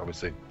then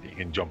obviously you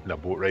can jump in a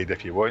boat ride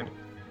if you want.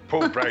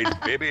 Boat ride,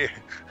 baby.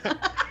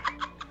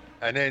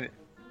 And then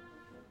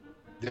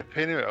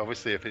depending on,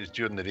 obviously, if it's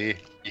during the day,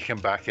 you come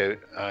back out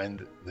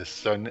and the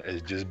sun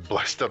is just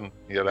blistering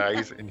your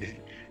eyes, and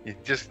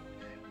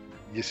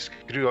you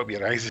screw up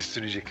your eyes as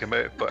soon as you come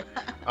out. But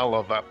I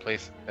love that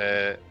place.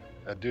 I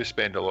do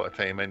spend a lot of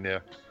time in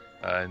there,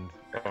 and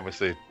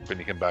obviously when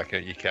you come back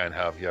out, you can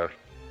have your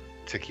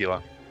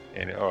tequila.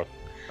 Or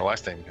the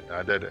last time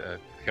I did,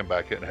 come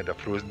back out and had a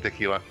frozen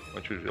tequila,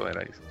 which was really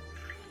nice.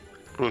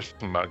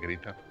 Frozen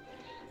margarita.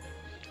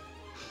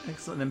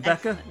 Excellent. And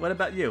Becca, what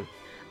about you?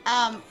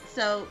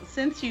 So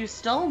since you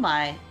stole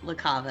my La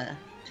Cava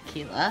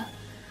tequila,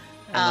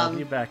 I love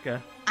you,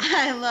 Becca.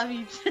 I love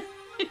you too.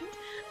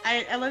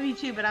 I love you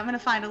too, but I'm gonna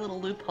find a little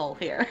loophole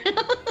here.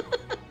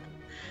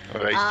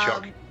 All right,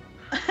 Chuck.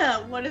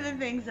 One of the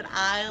things that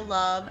I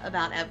love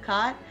about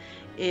EPCOT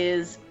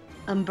is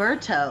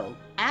Umberto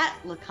at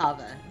La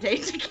Cava de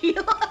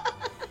Tequila.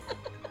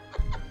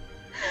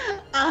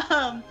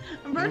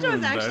 Umberto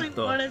is actually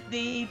one of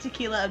the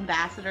tequila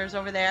ambassadors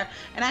over there,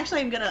 and actually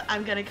I'm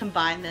gonna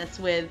combine this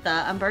with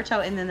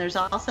Umberto, and then there's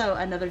also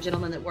another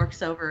gentleman that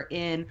works over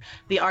in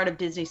the Art of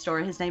Disney store.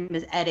 His name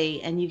is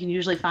Eddie, and you can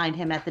usually find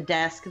him at the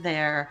desk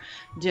there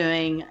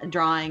doing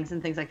drawings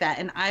and things like that.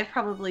 And I've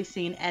probably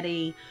seen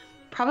Eddie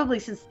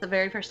since the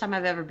very first time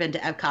I've ever been to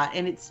EPCOT,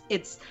 and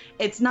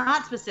it's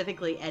not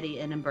specifically Eddie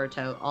and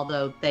Umberto,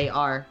 although they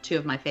are two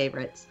of my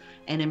favorites.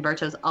 And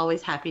Umberto's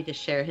always happy to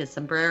share his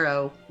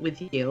sombrero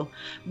with you.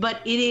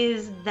 But it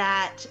is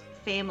that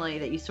family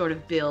that you sort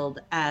of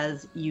build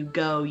as you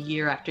go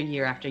year after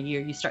year after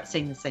year. You start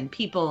seeing the same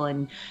people,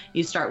 and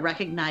you start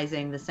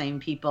recognizing the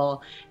same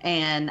people.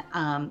 And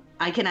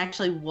I can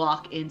actually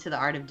walk into the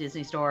Art of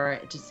Disney store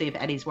to see if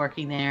Eddie's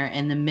working there,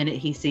 and the minute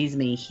he sees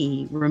me,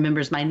 he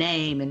remembers my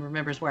name and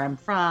remembers where I'm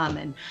from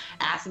and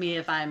asks me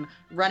if I'm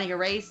running a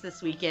race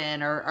this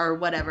weekend or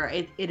whatever.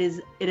 It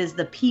is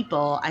the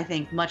people, I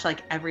think, much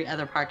like every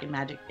other park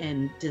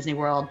in Disney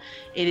World,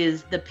 it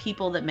is the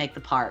people that make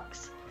the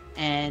parks.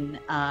 And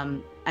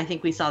I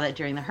think we saw that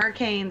during the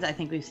hurricanes. I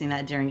think we've seen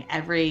that during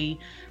every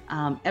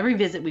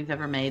visit we've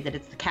ever made, that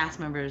it's the cast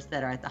members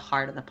that are at the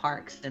heart of the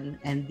parks.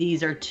 And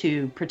these are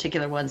two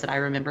particular ones that I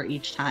remember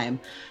each time.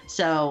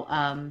 So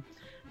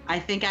I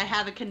think I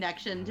have a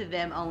connection to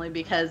them only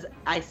because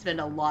I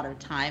spend a lot of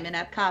time in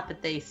EPCOT,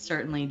 but they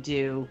certainly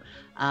do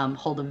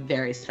hold a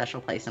very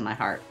special place in my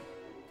heart.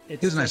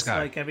 It's He's a nice just guy.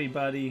 like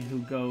everybody who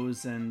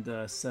goes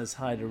and says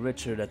hi to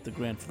Richard at the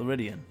Grand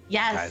Floridian.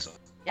 Yes. Guys,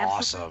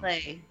 Absolutely.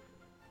 awesome.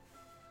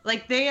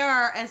 Like, they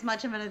are as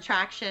much of an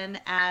attraction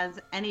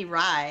as any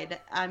ride.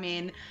 I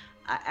mean,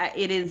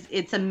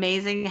 it's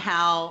amazing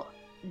how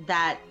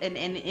that, and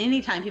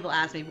anytime people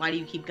ask me, why do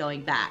you keep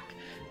going back?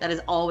 That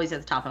is always at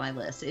the top of my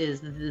list,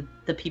 is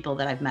the people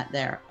that I've met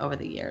there over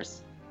the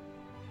years.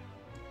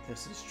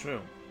 This is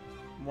true.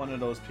 One of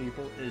those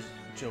people is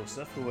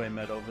Joseph, who I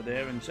met over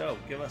there. And Joe,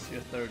 give us your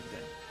third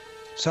thing.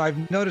 So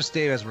I've noticed,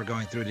 Dave, as we're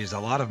going through these, a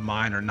lot of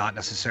mine are not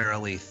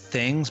necessarily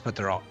things, but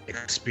they're all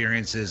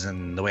experiences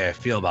and the way I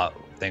feel about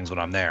things when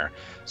I'm there.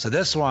 So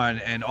this one,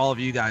 and all of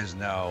you guys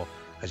know,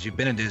 as you've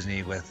been in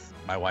Disney with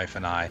my wife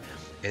and I,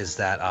 is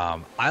that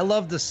I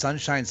love the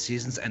sunshine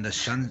seasons and the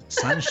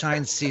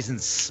sunshine season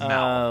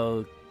smell.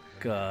 Oh,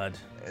 God.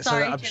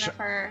 Sorry, I'm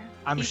Jennifer.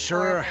 I'm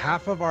sure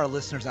half of our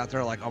listeners out there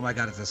are like, oh my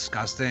God, it's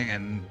disgusting.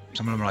 And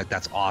some of them are like,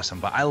 that's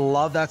awesome. But I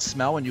love that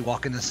smell when you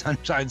walk into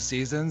sunshine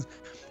seasons.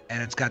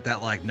 And it's got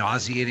that like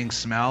nauseating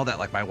smell that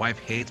like my wife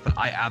hates, but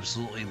I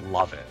absolutely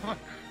love it.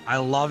 I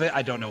love it.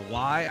 I don't know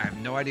why. I have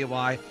no idea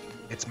why.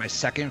 It's my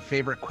second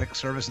favorite quick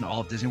service in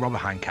all of Disney World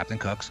behind Captain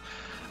Cook's.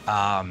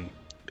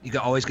 You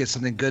can always get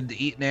something good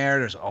to eat in there.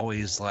 There's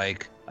always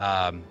like,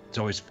 there's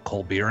always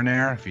cold beer in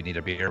there if you need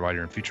a beer while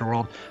you're in Future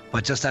World.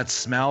 But just that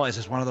smell is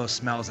just one of those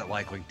smells that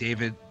like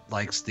David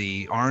likes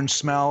the orange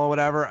smell or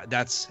whatever.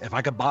 That's if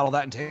I could bottle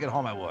that and take it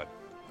home, I would.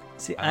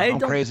 See, I'm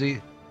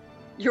crazy.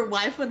 Your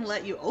wife wouldn't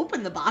let you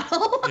open the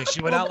bottle. Yeah,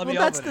 she would not let me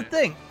that's open the it.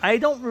 thing. I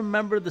don't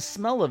remember the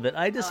smell of it.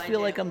 I just I feel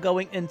do. like I'm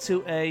going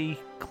into a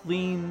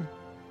clean,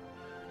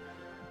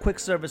 quick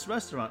service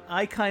restaurant.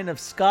 I kind of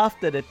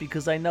scoffed at it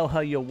because I know how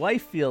your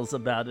wife feels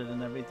about it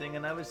and everything,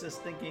 and I was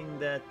just thinking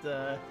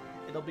that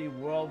it'll be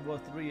World War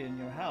III in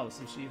your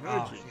house if she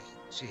heard you.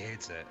 She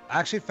hates it. I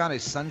actually found a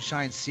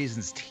Sunshine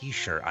Seasons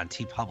T-shirt on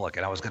TeePublic,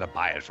 and I was gonna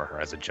buy it for her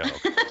as a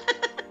joke.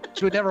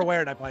 She would never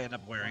wear it. I probably end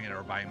up wearing it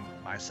or buying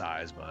my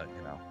size, but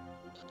you know,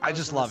 I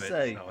just love it.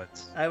 So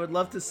it's... I would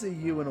love to see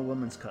you in a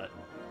woman's cut.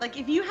 Like,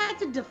 if you had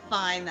to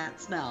define that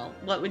smell,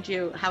 how would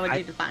you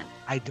define?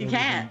 I don't You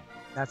can't.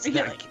 That's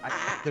You're like,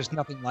 like, there's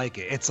nothing like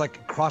it. It's like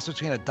a cross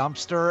between a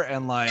dumpster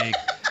and like,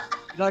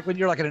 you know, like when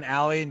you're like in an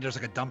alley and there's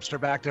like a dumpster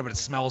back there, but it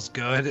smells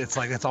good. It's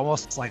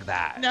almost like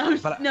that.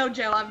 No,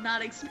 Joe, I've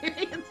not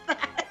experienced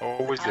that.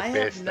 Always the I best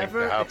have thing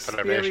never to have for a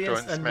experienced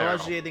restaurant a smell.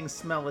 nauseating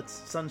smell at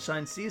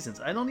Sunshine Seasons.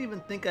 I don't even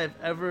think I've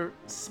ever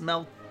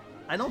smelled.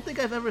 I don't think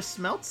I've ever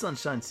smelled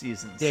Sunshine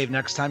Seasons. Dave,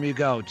 next time you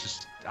go,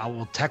 I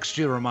will text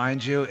you,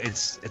 remind you.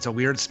 It's a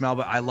weird smell,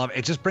 but I love it.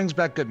 It just brings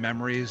back good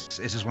memories.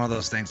 It's just one of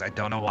those things. I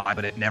don't know why,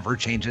 but it never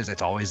changes.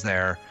 It's always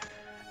there.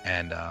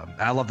 And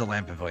I love the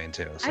Lamp Pavilion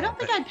too. So. I don't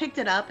think I picked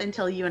it up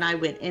until you and I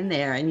went in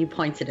there and you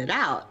pointed it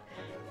out.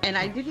 And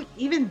I didn't,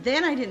 even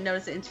then I didn't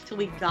notice it until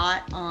we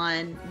got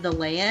on the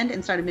land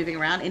and started moving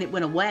around and it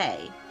went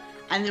away.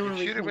 And then when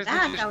we came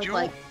back, I was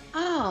like,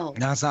 oh.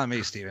 No, it's not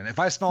me, Steven. If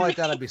I smell like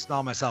that, I'd be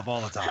smelling myself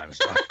all the time.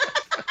 So.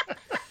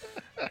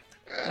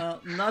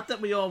 Not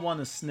that we all want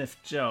to sniff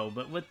Joe,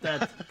 but with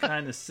that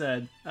kind of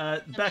said,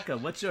 Becca,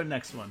 what's your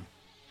next one?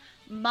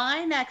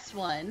 My next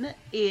one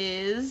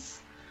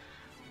is,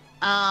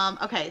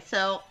 okay,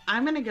 so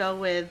I'm going to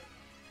go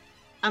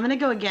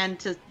again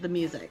to the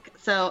music.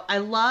 So I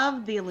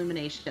love the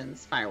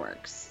Illuminations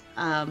fireworks.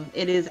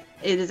 It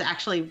is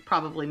actually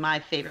probably my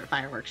favorite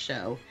fireworks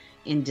show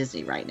in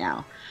Disney right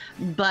now.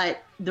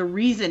 But the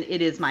reason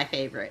it is my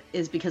favorite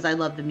is because I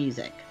love the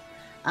music.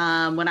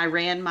 When I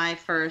ran my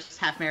first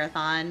half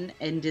marathon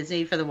in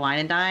Disney for the Wine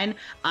and Dine,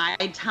 I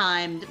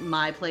timed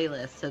my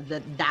playlist so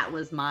that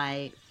was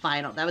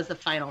the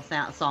final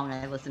song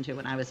I listened to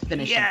when I was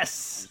finishing.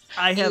 Yes,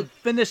 I have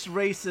finished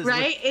races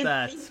right? with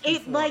that.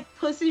 It like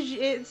pushes you.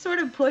 It sort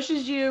of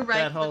pushes you right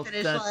that to whole the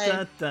finish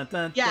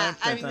line. Yeah,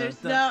 I mean,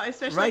 there's no,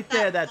 especially right like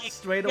there, that like,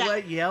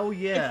 straightaway. Yeah,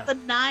 yeah. It's the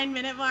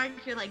 9-minute mark.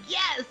 You're like,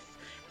 yes.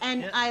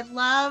 And Yep. I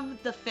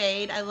love the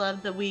fade. I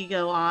love the We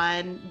Go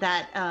On.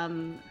 That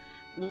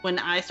when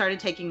I started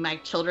taking my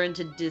children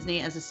to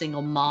Disney as a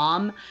single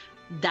mom,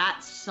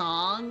 that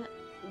song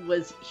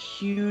was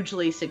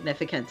hugely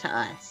significant to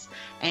us.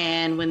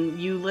 And when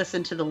you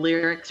listen to the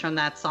lyrics from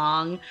that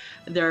song,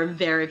 there are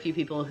very few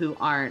people who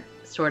aren't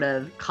sort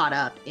of caught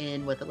up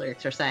in what the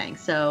lyrics are saying.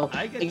 So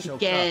I get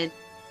choked again, up.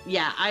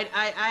 yeah,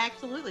 I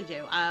absolutely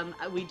do.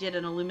 We did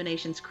an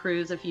Illuminations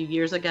cruise a few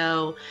years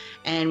ago,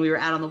 and we were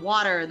out on the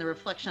water, and the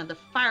reflection of the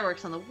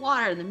fireworks on the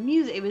water and the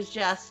music, it was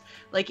just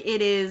like,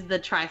 it is the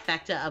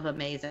trifecta of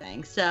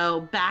amazing.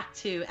 So back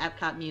to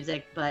EPCOT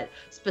music, but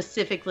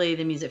specifically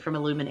the music from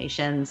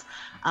Illuminations.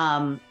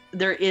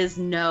 There is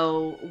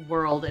no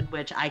world in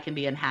which I can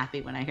be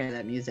unhappy when I hear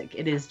that music.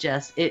 It is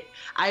just,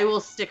 I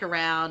will stick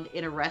around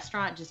in a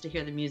restaurant just to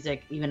hear the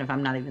music, even if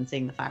I'm not even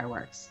seeing the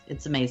fireworks.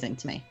 It's amazing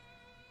to me.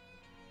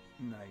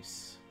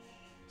 Nice.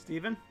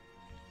 Steven?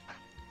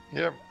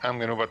 Yep, I'm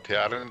going over to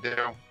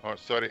Arendelle,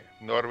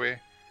 Norway,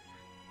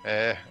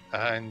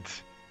 and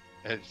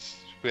it's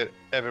where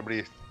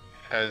everybody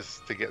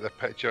has to get their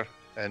picture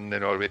in the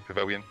Norway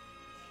Pavilion,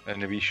 in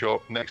the wee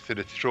shop next to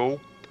the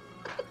troll.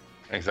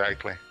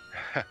 Exactly.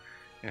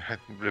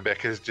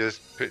 Rebecca's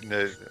just putting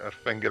her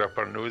finger up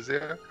her nose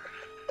there.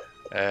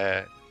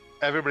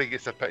 Everybody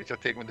gets a picture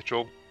taken with the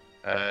troll.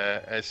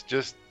 It's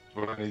just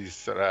one of these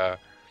sort of,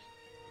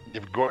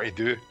 you've got to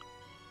do.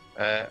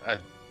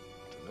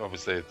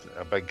 Obviously, it's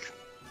a big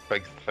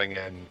thing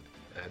in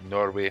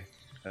Norway,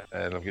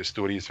 and I've got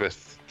stories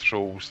with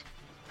trolls.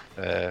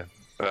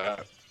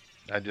 But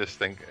I just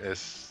think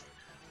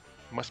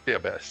must be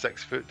about a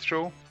 6-foot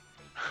troll,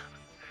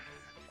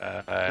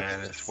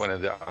 and it's one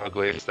of the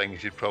ugliest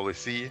things you'd probably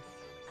see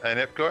in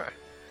Epcot.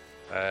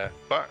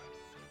 But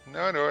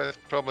no, it's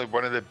probably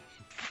one of the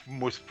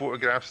most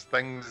photographed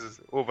things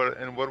over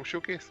in World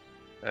Showcase.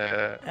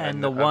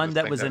 And the one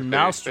that was in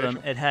Maelstrom,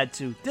 it had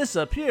to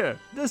disappear.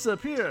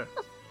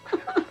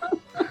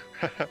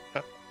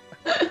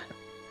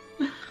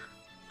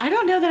 I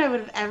don't know that I would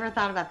have ever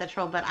thought about that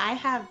troll, but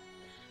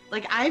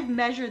I've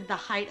measured the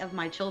height of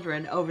my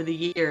children over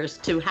the years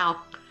to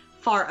how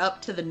far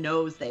up to the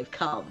nose they've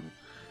come.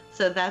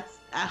 So that's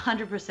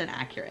 100%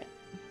 accurate.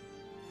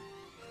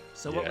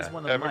 So what was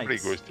one of everybody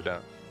Mike's? goes to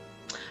that.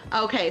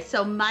 Okay,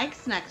 so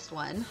Mike's next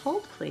one.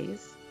 Hold,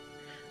 please.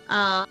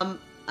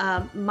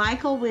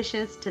 Michael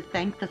wishes to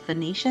thank the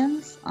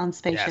Phoenicians on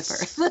Spaceship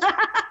Yes. Earth.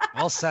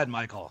 Well said,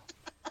 Michael.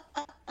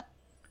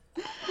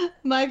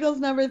 Michael's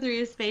number 3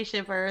 is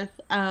Spaceship Earth.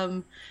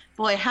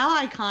 Boy,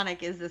 how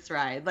iconic is this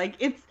ride?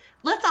 Like,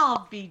 let's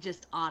all be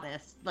just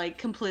honest, like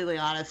completely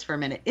honest for a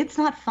minute. It's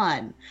not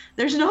fun.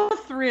 There's no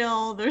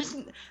thrill. There's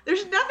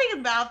nothing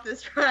about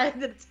this ride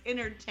that's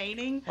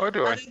entertaining. Hold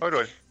on.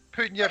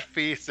 Putting your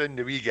face in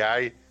the wee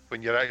guy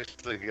when you're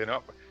actually getting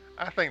up,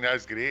 I think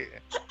that's great.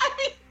 I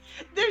mean,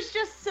 there's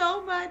just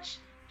so much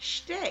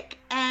shtick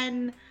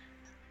and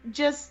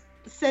just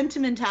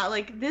sentimental.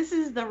 Like, this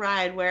is the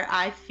ride where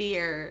I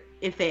fear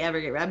if they ever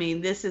get. I mean,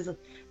 this is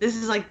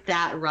like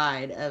that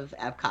ride of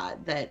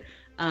Epcot that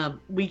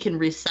we can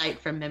recite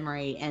from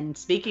memory. And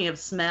speaking of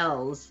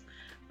smells,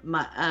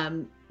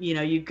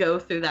 you go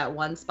through that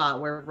one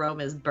spot where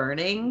Rome is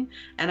burning,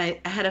 and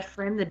I had a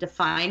friend that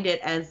defined it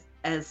as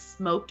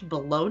smoked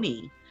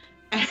bologna,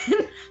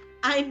 and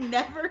I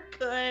never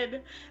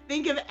could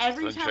think of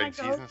every time I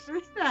go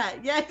through that.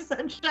 Yes,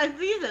 Sunshine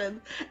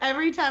Seasons.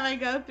 Every time I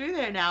go through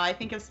there now, I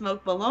think of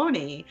smoked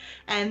bologna.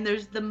 And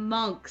there's the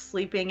monk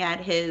sleeping at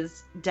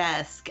his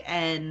desk,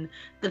 and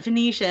the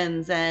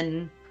Venetians,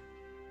 and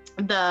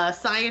the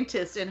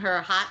scientist in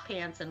her hot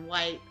pants and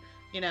white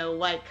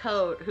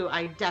coat, who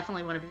I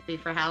definitely want to be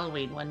for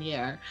Halloween one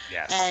year.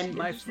 Yes. And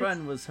my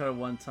friend was her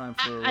one time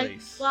for a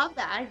race. I love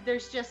that.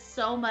 There's just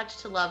so much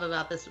to love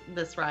about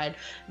this ride.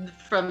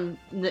 From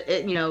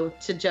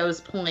to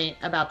Joe's point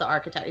about the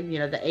architect, the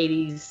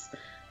 80s,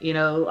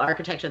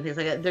 architecture and things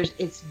like that.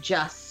 It's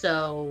just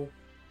so,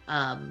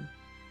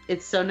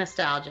 it's so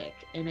nostalgic,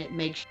 and it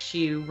makes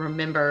you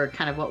remember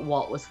kind of what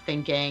Walt was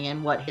thinking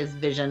and what his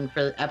vision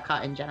for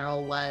Epcot in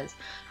general was.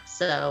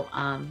 So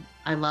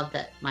I love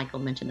that Michael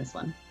mentioned this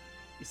one.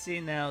 You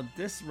see, now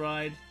this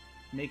ride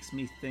makes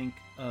me think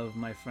of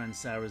my friend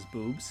Sarah's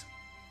boobs.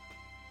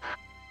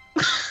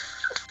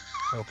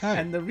 Okay.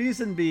 And the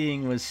reason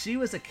being was she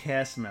was a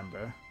cast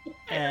member,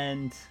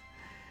 and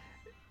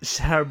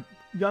her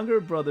younger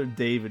brother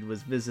David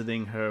was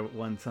visiting her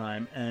one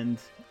time, and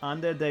on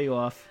their day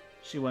off,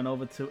 she went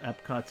over to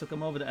Epcot, took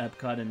him over to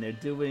Epcot, and they're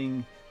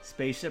doing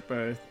Spaceship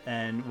Earth,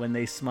 and when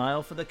they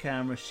smile for the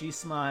camera, she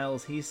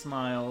smiles, he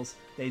smiles,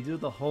 they do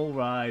the whole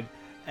ride.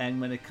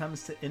 And when it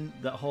comes to in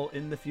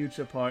the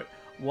future part,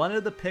 one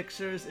of the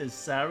pictures is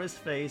Sarah's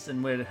face,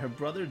 and where her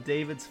brother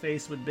David's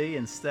face would be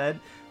instead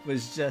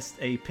was just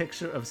a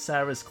picture of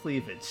Sarah's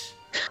cleavage.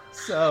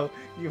 So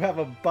you have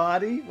a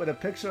body with a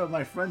picture of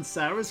my friend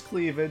Sarah's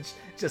cleavage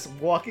just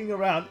walking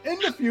around in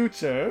the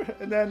future,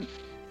 and then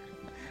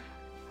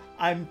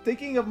I'm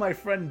thinking of my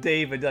friend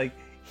David, like,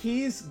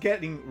 he's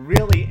getting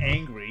really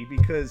angry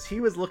because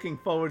he was looking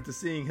forward to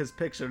seeing his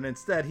picture, and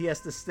instead he has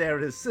to stare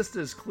at his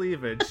sister's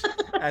cleavage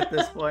at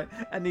this point.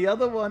 And the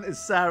other one is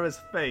Sarah's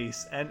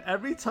face. And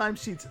every time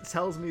she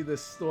tells me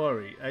this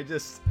story,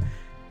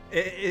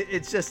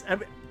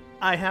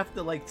 I have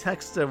to like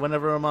text her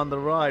whenever I'm on the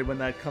ride when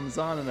that comes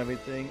on and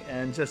everything,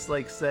 and just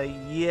like say,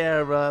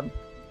 yeah,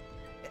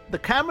 the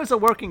cameras are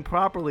working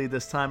properly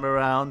this time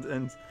around,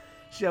 and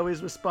she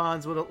always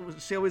responds with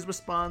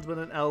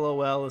an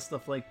LOL and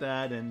stuff like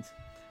that. And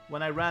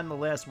when I ran the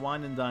last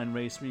Wine and Dine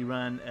race, we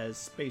ran as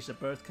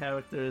Spaceship Earth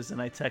characters,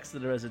 and I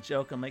texted her as a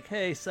joke. I'm like,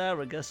 "Hey,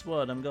 Sarah, guess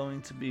what? I'm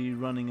going to be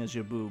running as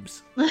your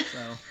boobs."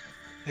 So,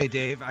 hey,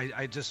 Dave,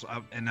 I just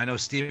and I know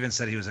Steven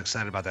said he was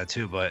excited about that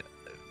too, but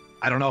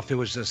I don't know if it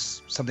was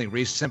just something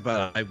recent,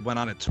 but I went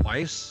on it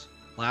twice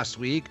last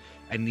week,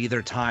 and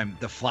neither time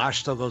the flash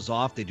still goes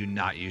off. They do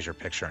not use your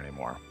picture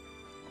anymore.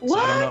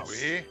 What? So I don't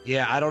know.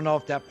 Yeah, I don't know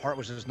if that part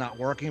was just not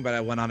working, but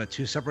I went on it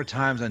 2 separate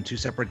times on 2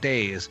 separate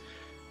days,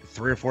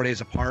 3 or 4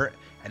 days apart,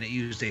 and it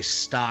used a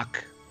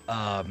stock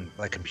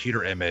like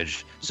computer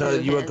image. So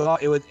you would go,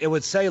 it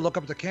would say look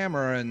up at the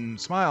camera and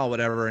smile,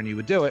 whatever, and you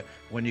would do it.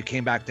 When you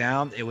came back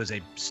down, it was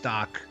a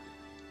stock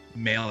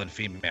male and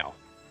female.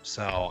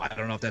 So I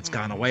don't know if that's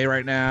gone away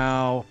right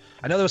now.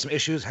 I know there was some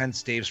issues,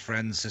 hence Dave's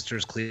friend's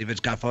sister's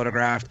cleavage got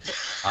photographed.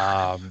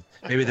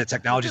 Maybe the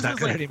technology's not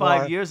good anymore.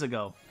 5 years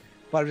ago.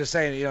 But I'm just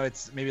saying,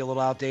 it's maybe a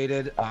little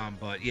outdated.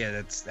 But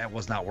yeah, that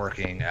was not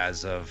working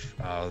as of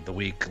the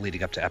week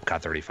leading up to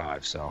EPCOT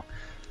 35. So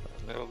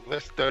well,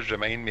 this does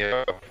remind me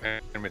of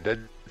when we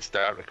did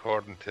start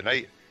recording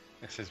tonight.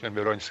 This is when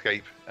we were on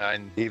Skype,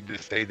 and Dave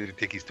decided to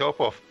take his top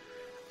off,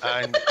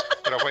 and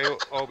for a while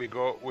all we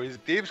got was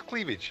Dave's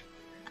cleavage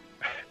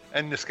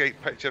in the Skype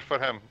picture for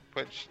him,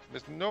 which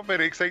was not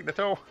very exciting at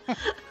all.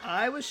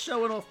 I was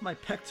showing off my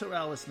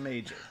pectoralis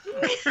major.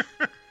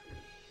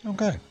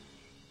 okay.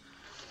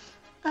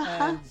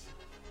 And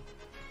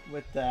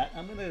with that,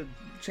 I'm going to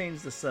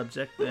change the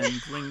subject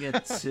and bring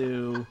it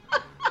to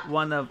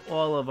one of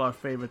all of our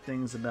favorite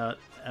things about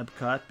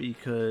Epcot,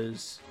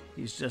 because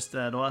he's just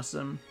that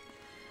awesome.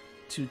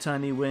 2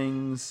 tiny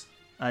wings,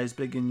 eyes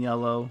big and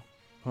yellow,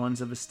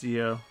 horns of a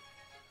steer,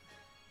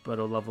 but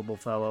a lovable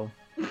fellow.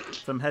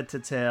 From head to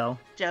tail.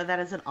 Joe, that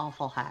is an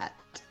awful hat.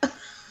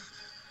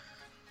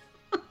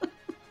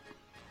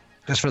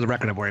 Just for the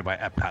record, I'm worried about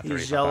Epcot 35.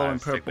 He's yellow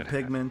and purple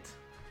pigment.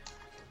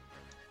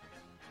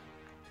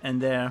 And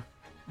there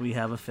we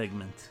have a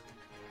Figment.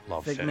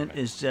 Love Figment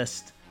is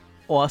just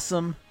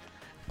awesome.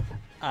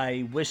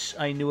 I wish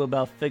I knew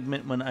about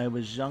Figment when I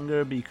was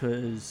younger,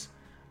 because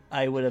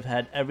I would have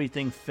had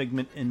everything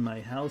Figment in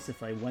my house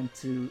if I went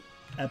to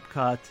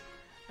EPCOT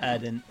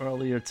at an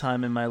earlier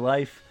time in my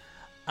life.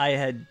 I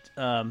had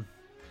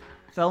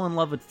fell in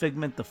love with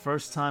Figment the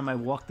first time I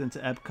walked into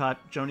EPCOT.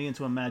 Journey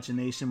into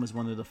Imagination was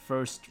one of the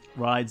first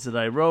rides that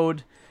I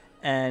rode,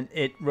 and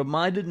it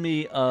reminded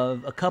me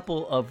of a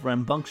couple of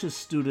rambunctious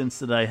students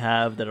that I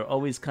have that are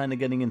always kind of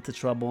getting into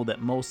trouble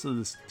that most of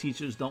the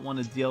teachers don't want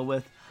to deal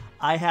with.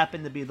 I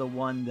happen to be the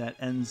one that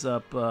ends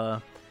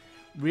up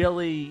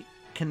really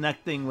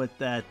connecting with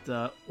that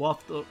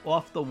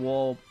off the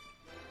wall,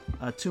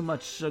 too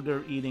much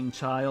sugar eating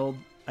child.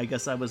 I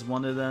guess I was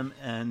one of them,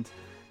 and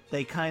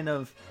they kind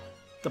of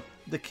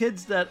the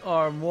kids that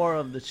are more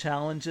of the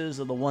challenges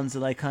are the ones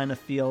that I kind of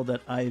feel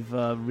that I've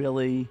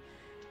really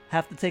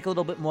have to take a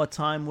little bit more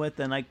time with,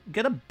 and I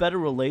get a better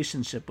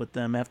relationship with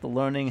them after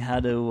learning how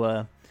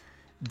to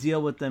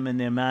deal with them and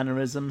their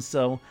mannerisms.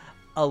 So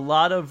a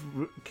lot of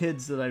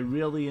kids that I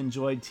really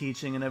enjoyed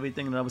teaching and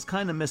everything that I was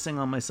kind of missing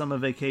on my summer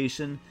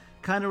vacation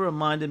kind of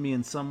reminded me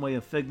in some way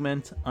of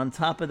Figment. On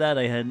top of that,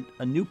 I had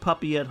a new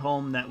puppy at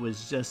home that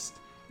was just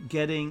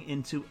getting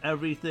into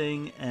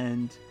everything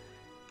and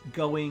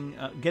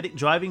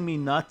driving me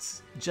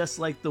nuts, just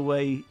like the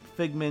way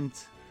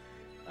Figment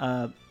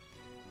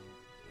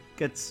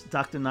gets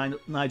Dr.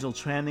 Nigel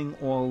Tranning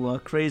all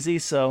crazy.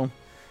 So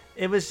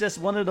it was just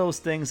one of those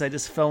things. I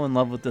just fell in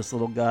love with this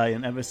little guy,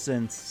 and ever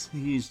since,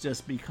 he's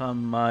just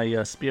become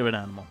my spirit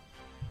animal.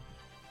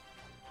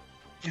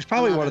 He's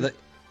probably one of the...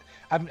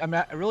 I'm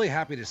really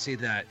happy to see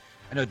that.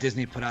 I know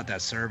Disney put out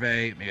that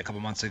survey maybe a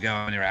couple months ago,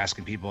 and they were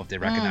asking people if they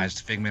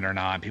recognized Figment or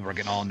not. People were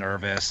getting all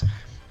nervous.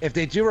 If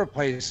they do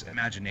replace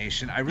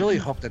Imagination, I really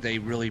hope that they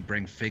really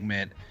bring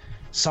Figment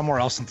somewhere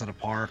else into the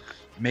park,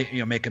 make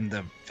him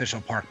the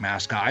official park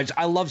mascot.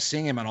 I love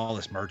seeing him on all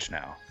this merch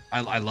now.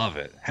 I love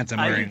it. Hence, I'm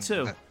wearing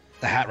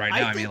the hat right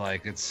now.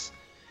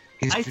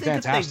 He's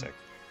fantastic.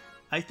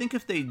 I think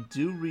if they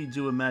do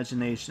redo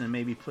Imagination and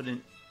maybe put it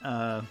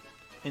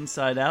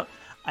Inside Out,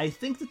 I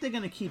think that they're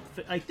going to keep...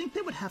 I think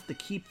they would have to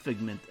keep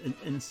Figment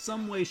in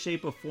some way,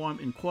 shape, or form,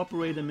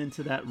 incorporate him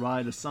into that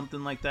ride or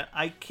something like that.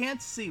 I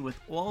can't see, with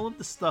all of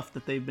the stuff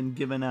that they've been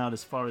giving out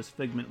as far as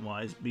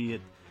Figment-wise, be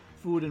it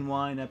Food and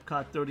Wine,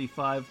 EPCOT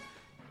 35,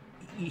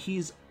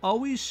 he's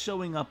always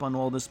showing up on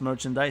all this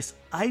merchandise.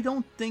 I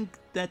don't think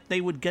that they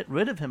would get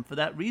rid of him for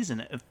that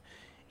reason. If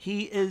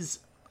he is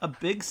a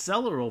big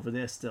seller over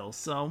there still,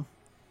 so...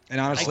 And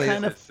honestly, I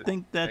kind of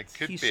think that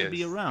he should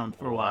be around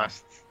for a while.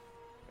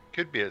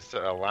 Could be a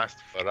sort of last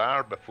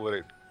Ferrari before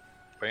it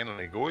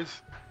finally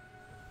goes.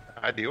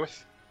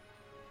 Adios.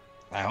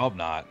 I hope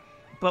not.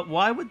 But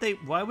why would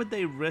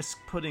they risk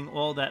putting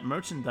all that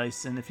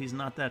merchandise in if he's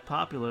not that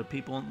popular?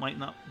 People might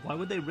not. Why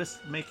would they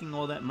risk making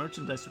all that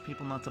merchandise for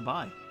people not to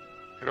buy?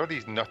 There are all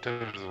these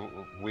nutters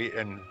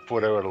waiting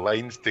 4-hour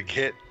lines to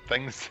get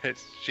things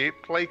that's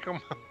shaped like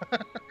him.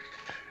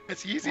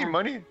 It's easy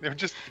money. They're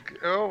just,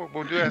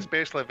 we'll do a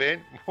special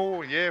event.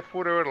 Oh yeah,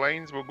 4-hour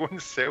lines. We'll go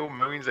and sell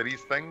millions of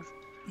these things.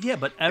 Yeah,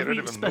 but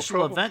every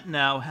special event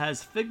now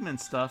has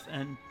Figment stuff,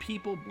 and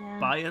people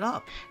buy it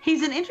up.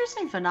 He's an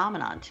interesting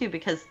phenomenon too,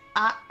 because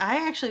I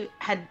actually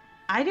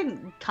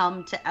didn't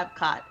come to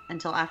EPCOT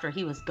until after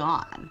he was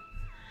gone,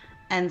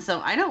 and so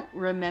I don't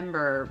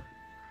remember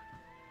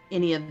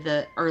any of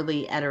the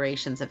early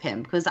iterations of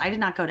him, because I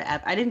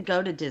didn't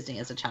go to Disney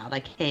as a child.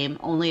 I came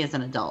only as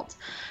an adult,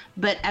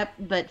 but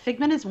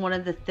Figment is one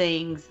of the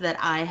things that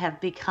I have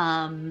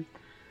become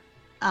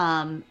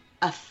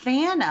a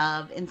fan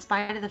of, in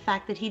spite of the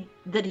fact that he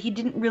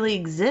didn't really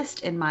exist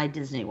in my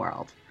Disney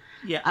World.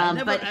 Yeah, I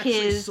never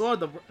actually saw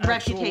the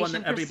actual one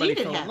that everybody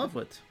fell in love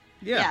with.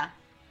 Yeah.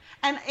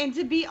 And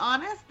to be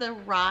honest, the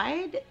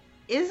ride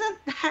isn't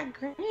that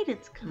great.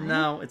 It's kind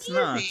of it's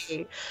easy.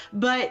 Not.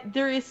 But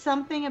there is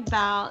something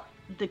about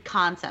the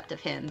concept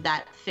of him,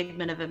 that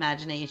figment of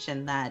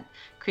imagination, that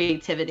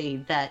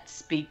creativity that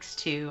speaks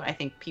to, I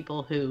think,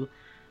 people who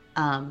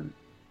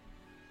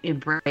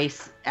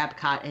embrace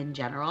EPCOT in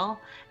general.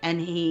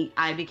 And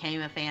I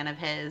became a fan of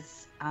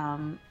his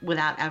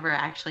without ever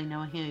actually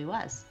knowing who he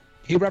was.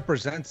 He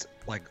represents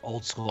like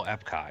old school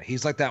EPCOT.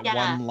 He's like that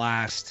one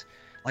last,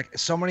 like,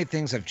 so many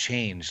things have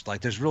changed.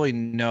 Like, there's really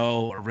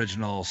no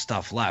original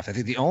stuff left. I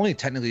think the only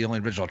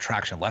original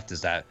attraction left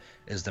is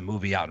the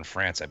movie out in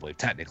France, I believe,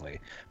 technically.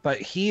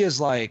 But he's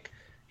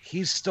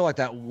still like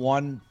that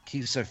one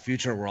piece of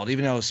Future World,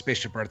 even though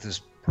Spaceship Earth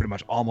is pretty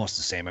much almost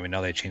the same. I mean,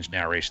 now they changed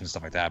narration and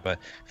stuff like that, but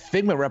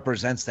Figment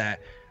represents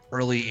that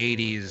early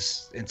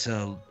 80s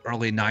into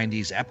early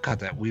 90s EPCOT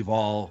that we've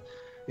all,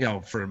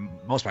 for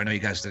most part, I know you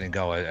guys didn't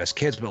go as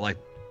kids, but like,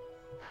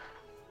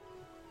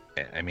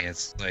 I mean,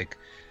 it's like...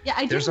 Yeah,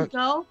 I didn't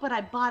go, but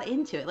I bought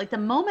into it. Like, the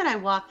moment I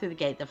walked through the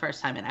gate the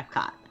first time in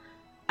EPCOT,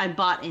 I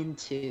bought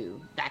into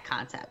that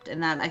concept.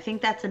 And I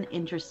think that's an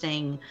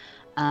interesting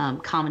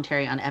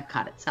commentary on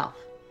EPCOT itself.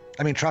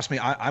 I mean, trust me,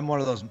 I'm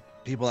one of those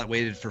people that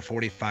waited for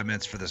 45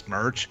 minutes for this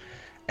merch.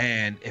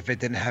 And if it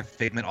didn't have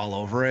Figment all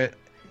over it,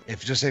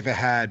 if it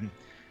had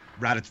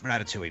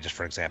Ratatouille, just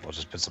for example,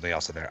 just put something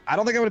else in there. I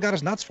don't think I would have got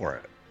as nuts for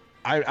it.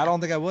 I don't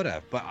think I would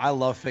have, but I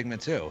love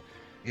Figment too.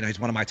 You know, he's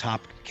one of my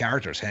top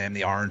characters. Him,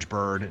 the Orange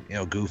Bird, you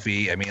know,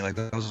 Goofy. I mean, like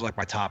those are like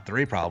my top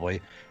 3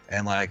 probably,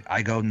 and like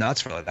I go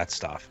nuts for like, that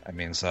stuff. I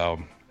mean, so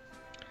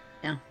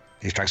yeah,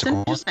 he strikes it's a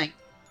chord. interesting.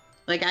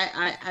 Like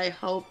I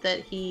hope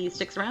that he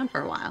sticks around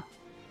for a while.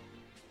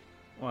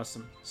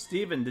 Awesome.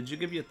 Steven, did you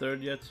give your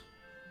third yet?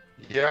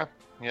 Yeah,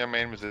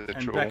 mine was a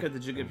And troll. Becca,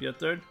 did you give your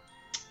third?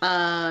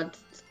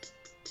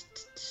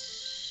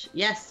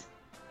 Yes.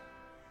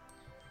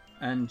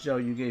 And Joe,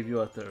 you gave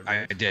your third.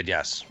 I did,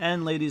 yes.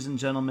 And ladies and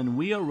gentlemen,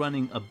 we are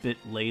running a bit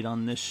late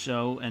on this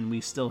show, and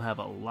we still have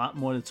a lot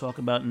more to talk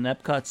about in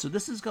EPCOT, so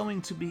this is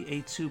going to be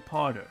a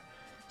 2-parter.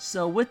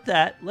 So with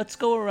that, let's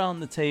go around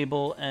the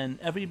table, and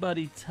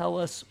everybody tell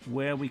us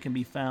where we can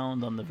be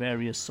found on the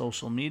various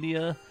social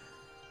media.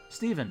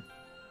 Steven.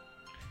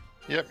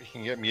 Yep, you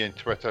can get me on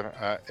Twitter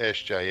at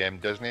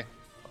SJMDisney,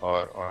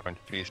 or on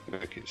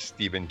Facebook it's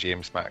Stephen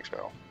James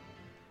Maxwell.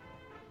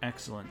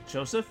 Excellent.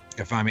 Joseph? You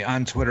can find me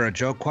on Twitter at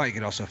Joe White. You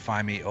can also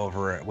find me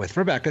over with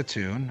Rebecca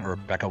Toon, or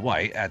Rebecca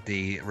White, at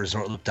the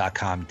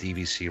resortloop.com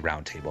DVC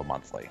Roundtable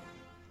Monthly.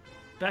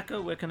 Becca,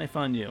 where can I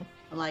find you?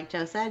 Like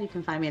Joe said, you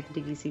can find me at the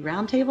DVC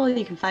Roundtable.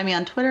 You can find me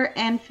on Twitter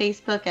and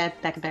Facebook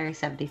at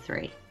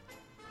BeccaBerry73.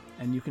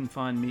 And you can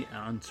find me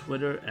on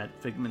Twitter at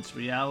Figment's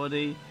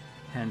Reality,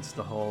 hence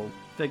the whole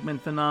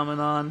Figment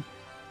phenomenon.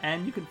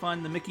 And you can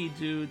find the Mickey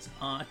Dudes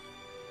on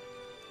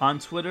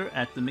Twitter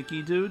at the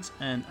Mickey Dudes,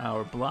 and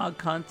our blog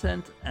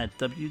content at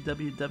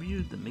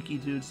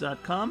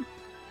www.themickeydudes.com.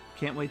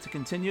 Can't wait to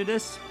continue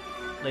this.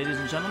 Ladies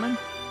and gentlemen,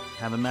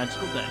 have a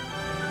magical day.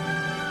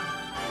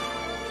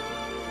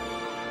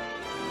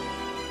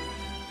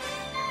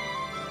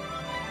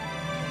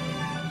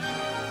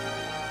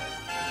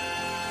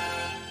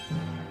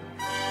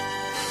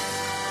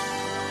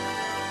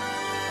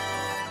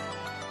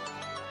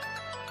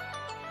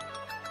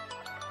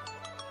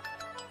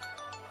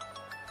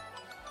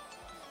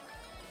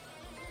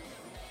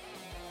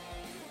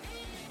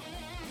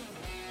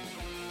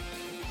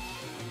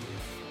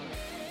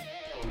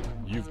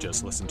 You've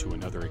just listened to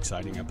another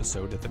exciting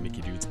episode of the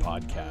Mickey Dudes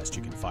Podcast.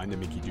 You can find the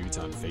Mickey Dudes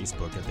on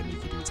Facebook at the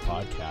Mickey Dudes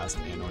Podcast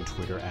and on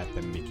Twitter at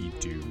the Mickey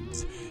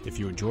Dudes. If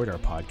you enjoyed our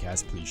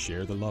podcast, please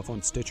share the love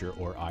on Stitcher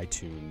or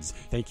iTunes.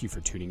 Thank you for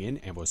tuning in,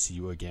 and we'll see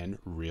you again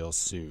real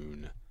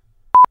soon.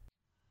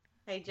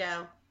 Hey,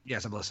 Joe.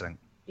 Yes, I'm listening.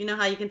 You know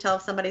how you can tell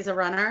if somebody's a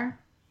runner?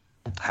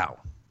 How?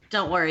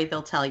 Don't worry,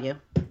 they'll tell you.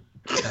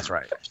 That's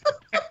right.